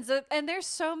legends, and there's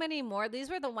so many more. These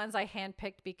were the ones I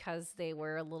handpicked because they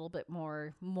were a little bit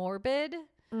more morbid.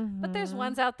 Mm-hmm. But there's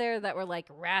ones out there that were like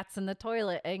rats in the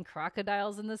toilet and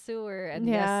crocodiles in the sewer, and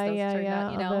those turned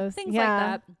out, things like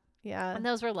that. Yeah, and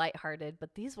those were lighthearted.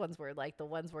 But these ones were like the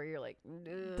ones where you're like,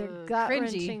 they're gut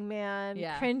wrenching, man.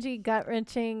 Yeah, cringy, gut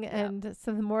wrenching, and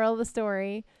so the moral of the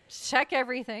story: check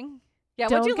everything. Yeah,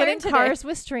 don't what'd you get learn in today? Cars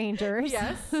with strangers.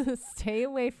 Yes. Stay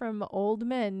away from old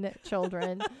men,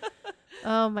 children.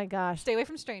 Oh my gosh. Stay away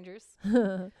from strangers.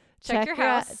 Check your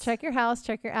house. Check your house.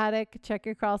 Check your attic. Check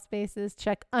your crawl spaces.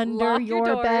 Check under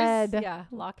your bed. Yeah,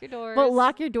 lock your doors. Well,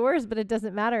 lock your doors, but it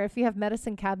doesn't matter. If you have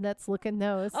medicine cabinets, look in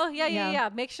those. Oh, yeah.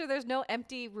 Make sure there's no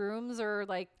empty rooms or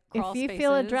crawl spaces. If you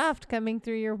feel a draft coming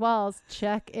through your walls,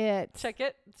 check it. Check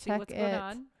it. See what's going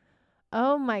on.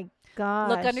 Oh my gosh.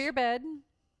 Look under your bed.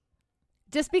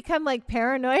 Just become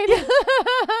paranoid.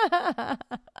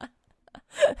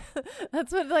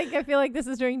 That's what I feel like this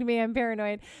is doing to me. I'm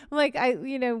paranoid. I'm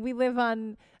we live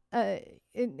on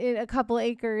in a couple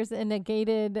acres in a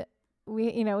gated.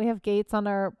 We have gates on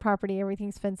our property.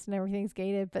 Everything's fenced and everything's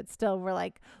gated, but still we're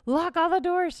lock all the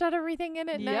doors, shut everything in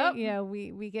at night.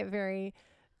 We get very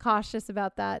cautious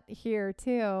about that here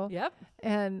too. Yep.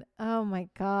 And oh my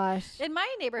gosh. In my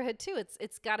neighborhood too,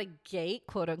 it's got a gate,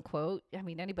 quote unquote. I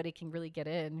mean, anybody can really get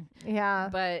in. Yeah.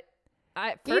 But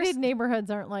gated neighborhoods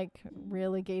aren't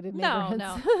really gated neighborhoods.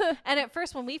 No. And at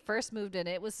first, when we first moved in,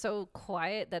 it was so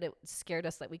quiet that it scared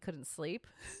us that we couldn't sleep.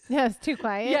 Yeah, it's too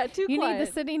quiet. Yeah, too quiet. You need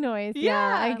the city noise.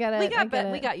 Yeah, I get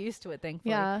it. We got used to it, thankfully.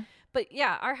 Yeah. But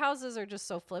yeah, our houses are just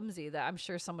so flimsy that I'm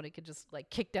sure somebody could just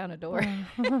kick down a door.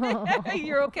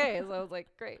 You're okay. So I was like,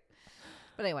 great.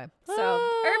 But anyway, so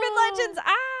urban legends.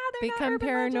 Become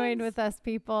paranoid with us,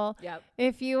 people. Yep.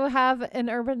 If you have an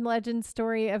urban legend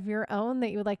story of your own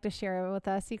that you would like to share with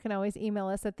us, you can always email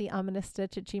us at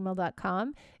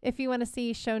theominousstitch@gmail.com. If you want to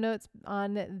see show notes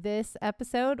on this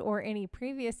episode or any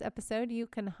previous episode, you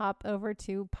can hop over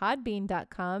to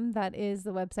podbean.com. That is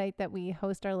the website that we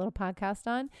host our little podcast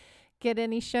on. get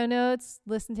any show notes,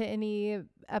 listen to any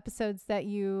episodes that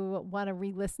you want to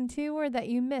re-listen to or that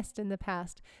you missed in the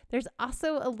past. There's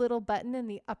also a little button in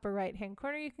the upper right-hand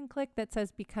corner you can click that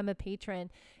says Become a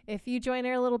Patron. If you join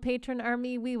our little patron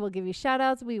army, we will give you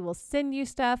shout-outs. We will send you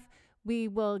stuff. We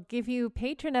will give you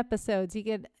patron episodes. You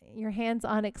get your hands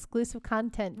on exclusive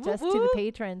content just to the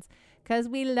patrons because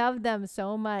we love them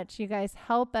so much. You guys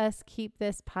help us keep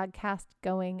this podcast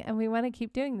going, and we want to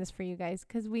keep doing this for you guys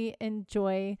because we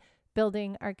enjoy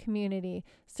building our community.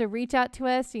 So reach out to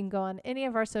us. You can go on any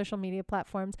of our social media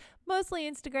platforms, mostly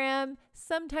Instagram,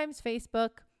 sometimes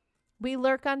Facebook. We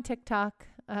lurk on TikTok.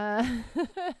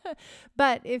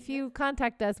 But if you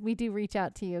contact us, we do reach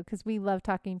out to you because we love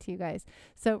talking to you guys.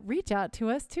 So reach out to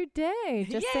us today.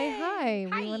 Just say hi.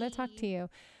 We want to talk to you.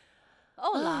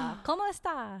 Hola, ¿cómo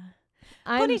está?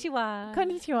 Konnichiwa.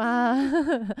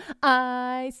 Konnichiwa.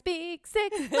 I speak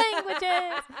 6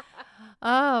 languages.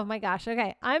 Oh my gosh.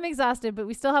 Okay. I'm exhausted, but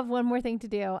we still have one more thing to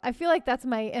do. I feel like that's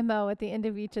my MO at the end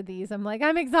of each of these. I'm like,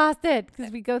 I'm exhausted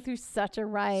because we go through such a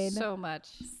ride. So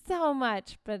much.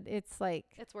 But it's like,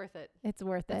 it's worth it. It's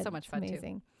worth it. It's so much fun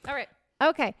amazing. Too. All right.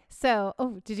 Okay.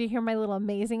 So, did you hear my little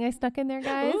amazing I snuck in there,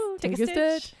 guys? Ooh, take a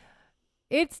stitch.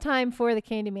 It's time for the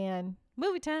Candyman.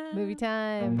 Movie time. Movie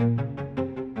time.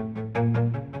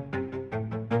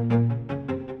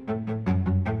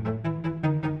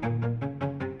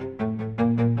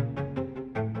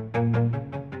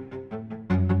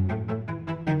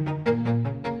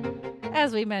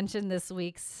 As we mentioned, this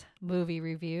week's movie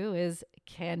review is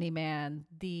Candyman,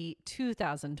 the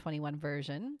 2021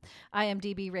 version.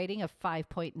 IMDb rating of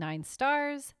 5.9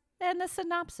 stars. And the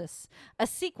synopsis, a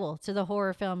sequel to the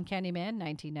horror film Candyman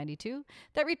 1992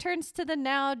 that returns to the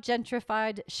now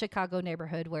gentrified Chicago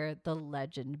neighborhood where the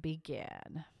legend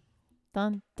began.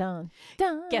 Dun, dun,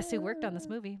 dun. Guess who worked on this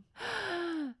movie?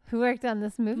 Who worked on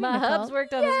this movie? My Nicole? hubs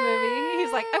worked on this movie.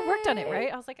 He's like, I worked on it,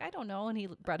 right? I was like, I don't know. And he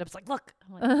brought it up. He's like, look.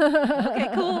 I'm like,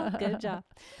 okay, cool. Good job.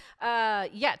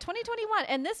 2021.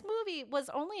 And this movie was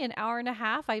only an hour and a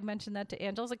half. I mentioned that to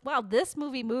Angela. I was like, wow, this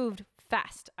movie moved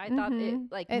fast. I thought it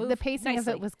moved the pacing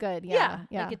nicely. of it was good. Yeah.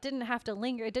 Like it didn't have to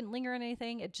linger. It didn't linger on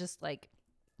anything. It just like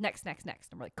next. And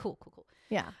we're like, cool.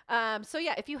 Yeah. So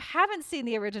yeah, if you haven't seen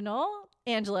the original,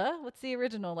 Angela, what's the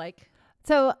original like?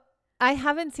 So I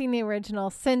haven't seen the original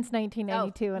since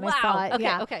 1992, and wow. I saw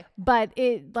it. Okay. But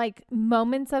it like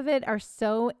moments of it are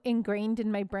so ingrained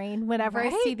in my brain. Whenever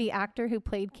I see the actor who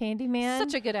played Candyman,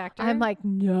 such a good actor, I'm like,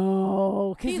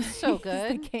 no, he's so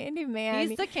good. He's the Candyman.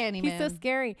 He's the Candyman. He's so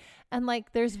scary. And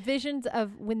like, there's visions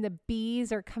of when the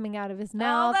bees are coming out of his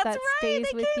mouth that stays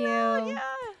with you. Yeah.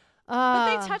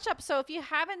 But they touch up. So if you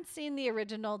haven't seen the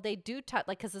original, they do touch,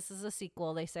 like, because this is a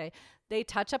sequel, they say they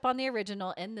touch up on the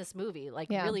original in this movie, like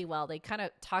really well. They kind of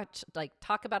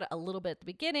talk about it a little bit at the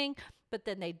beginning, but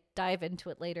then they dive into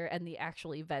it later and the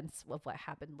actual events of what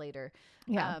happened later.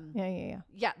 Yeah.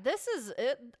 Yeah. This is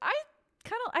it.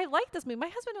 I like this movie. My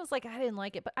husband was like, I didn't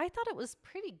like it, but I thought it was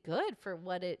pretty good for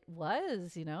what it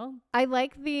was, you know? I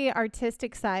like the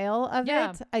artistic style of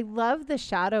it. I love the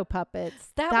shadow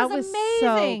puppets. That was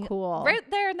amazing. So cool. Right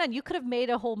there and then you could have made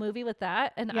a whole movie with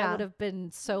that and I would have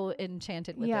been so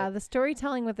enchanted with it. Yeah, the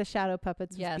storytelling with the shadow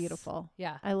puppets was beautiful.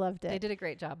 Yeah. I loved it. They did a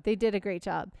great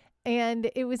job. And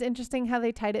it was interesting how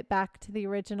they tied it back to the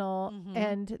original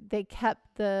and they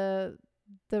kept the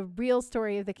real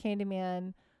story of the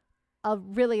Candyman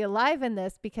really alive in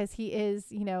this because he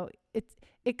is, you know,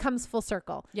 it comes full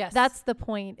circle. Yes. That's the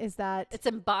point, is that it's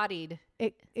embodied.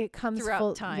 It comes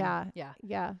throughout time.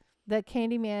 Yeah. The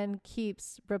Candyman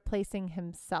keeps replacing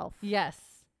himself. Yes.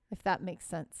 If that makes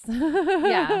sense.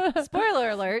 Yeah.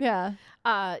 Spoiler alert. Yeah.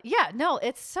 No,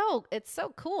 it's so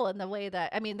cool in the way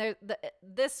that, I mean,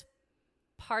 this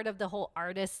part of the whole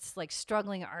artist, like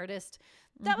struggling artist,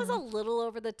 that was a little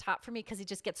over the top for me because he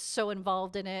just gets so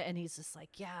involved in it and he's just like,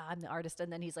 yeah, I'm the artist.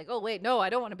 And then he's like, oh, wait, no,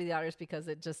 I don't want to be the artist because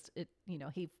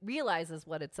he realizes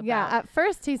what it's about. Yeah. At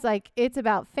first he's like, it's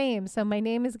about fame. So my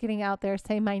name is getting out there.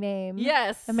 Say my name.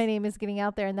 Yes. And my name is getting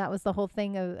out there. And that was the whole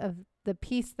thing of the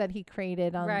piece that he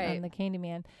created on the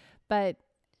Candyman. But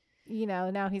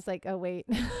now he's like, oh wait,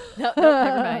 no,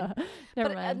 never mind.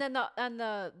 Never mind. And then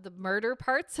the murder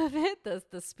parts of it,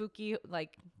 the spooky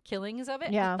like killings of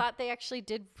it, I thought they actually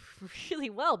did really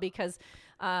well because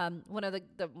One of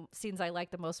the scenes I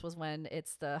liked the most was when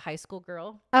it's the high school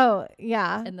girl. Oh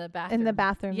yeah, in the bathroom.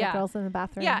 The girls in the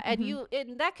bathroom. Yeah,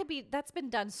 and that's been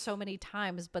done so many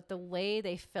times, but the way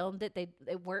they filmed it, they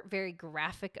weren't very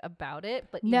graphic about it.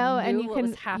 But you knew what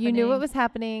was happening. You knew what was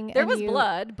happening. There was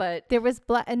blood, but there was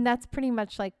blood, and that's pretty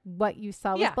much like what you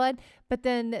saw was blood. But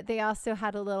then they also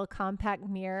had a little compact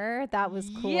mirror that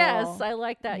was cool. Yes, I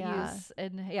like that use,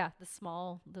 and the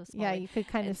small. Yeah, you could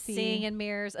kind of see seeing in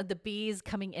mirrors, the bees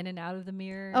coming in and out of the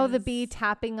mirrors. Oh, the bee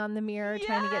tapping on the mirror,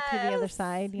 trying to get to the other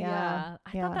side. I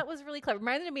thought that was really clever.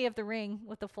 Reminded me of The Ring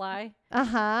with the fly.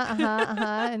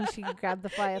 And she grabbed the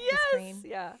fly off the screen.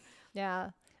 Yeah.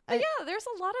 There's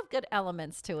a lot of good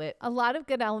elements to it. A lot of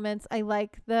good elements. I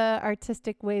like the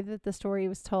artistic way that the story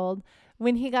was told.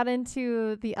 When he got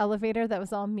into the elevator that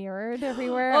was all mirrored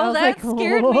everywhere, I was that like,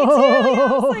 scared me too.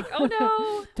 I was like, oh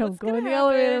no, don't go in the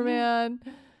elevator, man.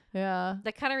 Yeah.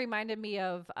 That kind of reminded me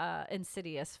of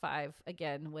Insidious 5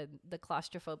 again, with the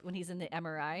claustrophobia when he's in the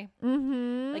MRI.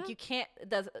 Mm-hmm. Like you can't.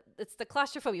 It's the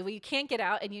claustrophobia where you can't get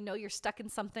out, and you're stuck in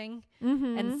something,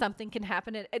 and something can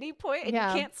happen at any point, and you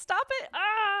can't stop it.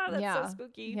 That's so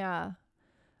spooky. Yeah.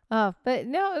 Oh, but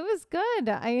no, it was good.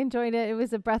 I enjoyed it. It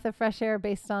was a breath of fresh air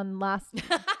based on last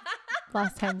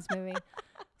time's movie.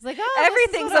 It's like,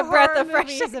 everything's a breath of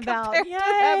fresh air about. Yay.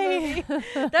 To that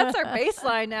movie. That's our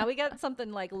baseline now. We got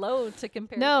something like low to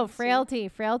compare. No, Frailty.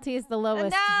 Frailty is the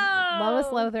lowest. No.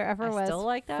 Lowest low there ever was. Still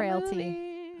like that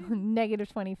Frailty. movie.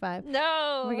 -25.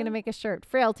 No. We're going to make a shirt.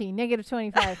 Frailty,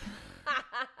 -25.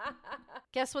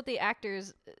 Guess what the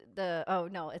actors,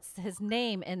 it's his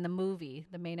name in the movie.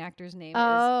 The main actor's name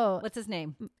is, what's his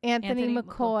name? Anthony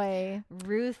McCoy.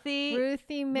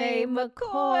 Ruthie Mae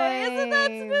McCoy. Isn't that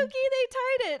spooky? They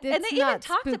tied it. And they even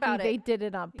talked about it. They did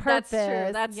it on purpose.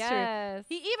 That's true.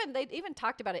 They even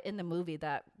talked about it in the movie,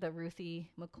 that the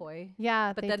Ruthie McCoy.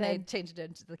 Yeah, but then they changed it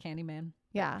into the Candyman.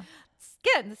 Yeah.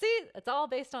 Again, see, it's all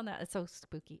based on that. It's so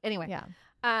spooky. Anyway. Yeah.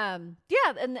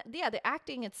 The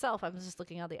acting itself, I was just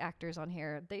looking at the actors on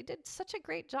here. They did such a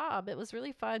great job. It was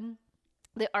really fun.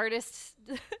 The artists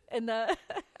and the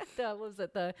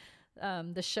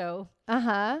show.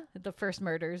 The first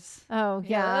murders. Oh,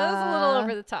 yeah. That was a little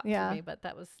over the top for me, but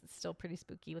that was still pretty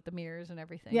spooky with the mirrors and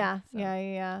everything. Yeah.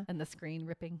 And the screen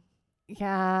ripping.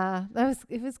 Yeah.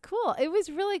 It was cool. It was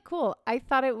really cool. I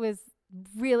thought it was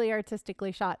really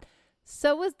artistically shot.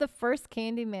 So was the first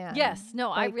Candyman. Yes.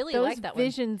 No, I really like that one.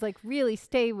 Those visions really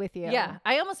stay with you. Yeah.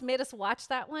 I almost made us watch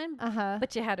that one,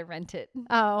 but you had to rent it.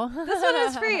 Oh. This one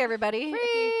is free, everybody. Free.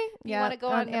 If you want to go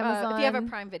on Amazon. If you have a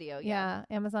Prime Video. Yeah.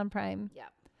 Amazon Prime. Yeah.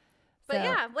 But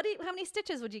how many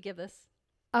stitches would you give this?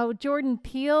 Oh, Jordan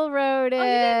Peele wrote it. Oh,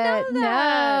 you didn't know that.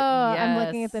 No. Yes. I'm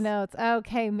looking at the notes.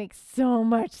 Okay. Makes so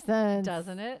much sense.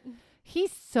 Doesn't it?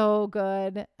 He's so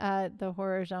good at the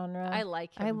horror genre. I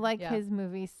like him. I like his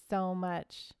movies so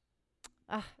much.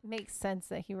 It makes sense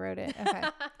that he wrote it. Okay.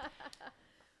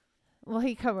 Well,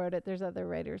 he co-wrote it. There's other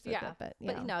writers with it,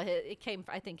 but no, it came.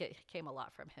 I think it came a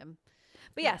lot from him.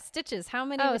 But Stitches. How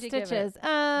many would you Stitches. give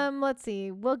it? Let's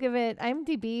see. We'll give it.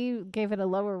 IMDb gave it a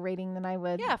lower rating than I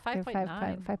would. Yeah,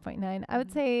 5.9. 5.9. I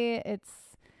would say it's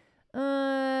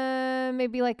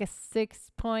maybe like a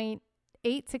 6.8,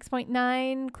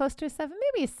 6.9, close to a 7,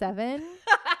 maybe a 7.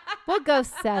 We'll go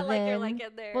 7. I like your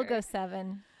like there. We'll go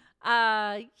 7.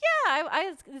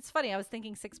 It's funny. I was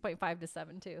thinking 6.5 to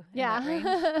 7 too. Yeah.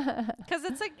 Because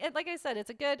it's like I said, it's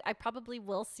a good. I probably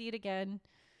will see it again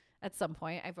at some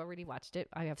point. I've already watched it.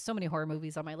 I have so many horror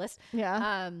movies on my list.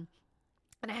 Yeah. And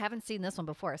I haven't seen this one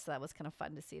before, so that was kind of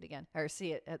fun to see it again or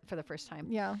see it for the first time.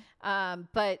 Yeah.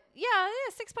 But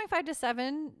 6.5 to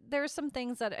 7. There were some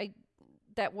things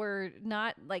that were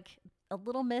not like a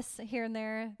little miss here and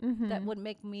there that would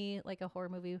make me like a horror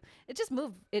movie. It just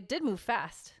moved. It did move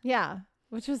fast. Yeah,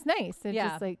 which was nice. It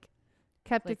just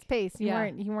kept its pace. You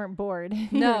weren't bored. No,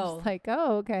 you were just like,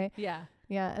 oh, okay. Yeah,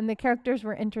 yeah. And the characters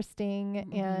were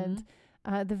interesting, and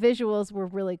the visuals were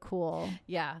really cool.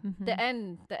 Yeah, the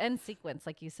end sequence,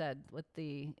 like you said, with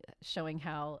the showing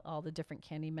how all the different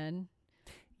Candymen.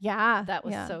 Yeah, that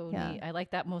was so neat. I like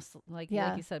that most, like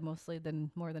you said, mostly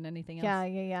more than anything else.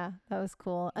 Yeah. That was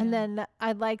cool. And then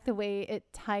I like the way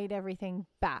it tied everything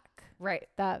back. Right.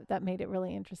 That made it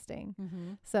really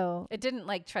interesting. So it didn't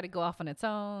like try to go off on its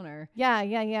own or.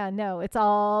 Yeah. No, it's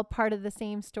all part of the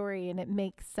same story, and it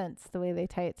makes sense the way they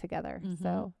tie it together.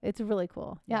 So it's really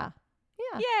cool. Yeah.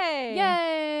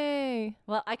 Yay.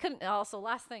 Well, I couldn't. Also,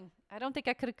 last thing, I don't think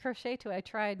I could have crocheted too. I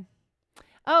tried.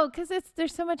 Oh, because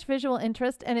there's so much visual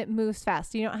interest and it moves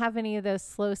fast. You don't have any of those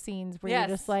slow scenes where you're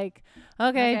just like,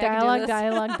 okay,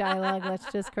 dialogue.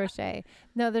 Let's just crochet.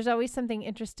 No, there's always something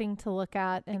interesting to look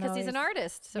at. And because he's an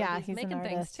artist. So he's making an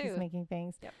artist. things too. He's making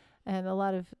things. Yep. And a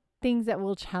lot of things that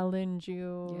will challenge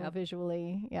you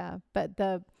visually. Yeah. But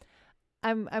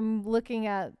I'm looking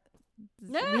at,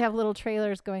 we have little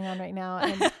trailers going on right now.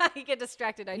 And you get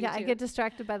distracted. I get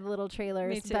distracted by the little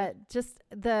trailers. Me too. But just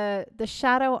the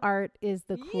shadow art is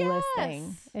the coolest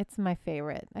thing. It's my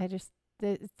favorite.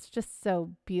 It's just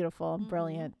so beautiful and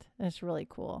brilliant. And it's really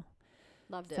cool.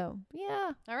 Loved it. So,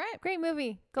 yeah. All right. Great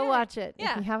movie. Go watch it.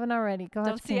 Yeah. If you haven't already, go watch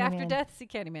Don't see Candyman. After Death, see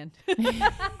Candyman.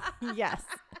 Yes.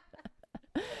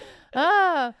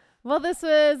 Well, this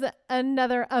was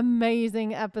another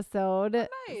amazing episode.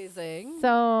 Amazing.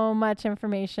 So much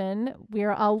information. We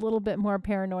are all a little bit more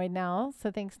paranoid now. So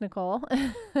thanks, Nicole.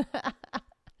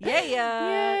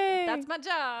 Yay. That's my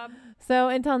job. So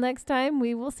until next time,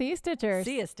 we will see you, Stitchers.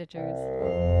 See you,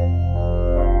 Stitchers.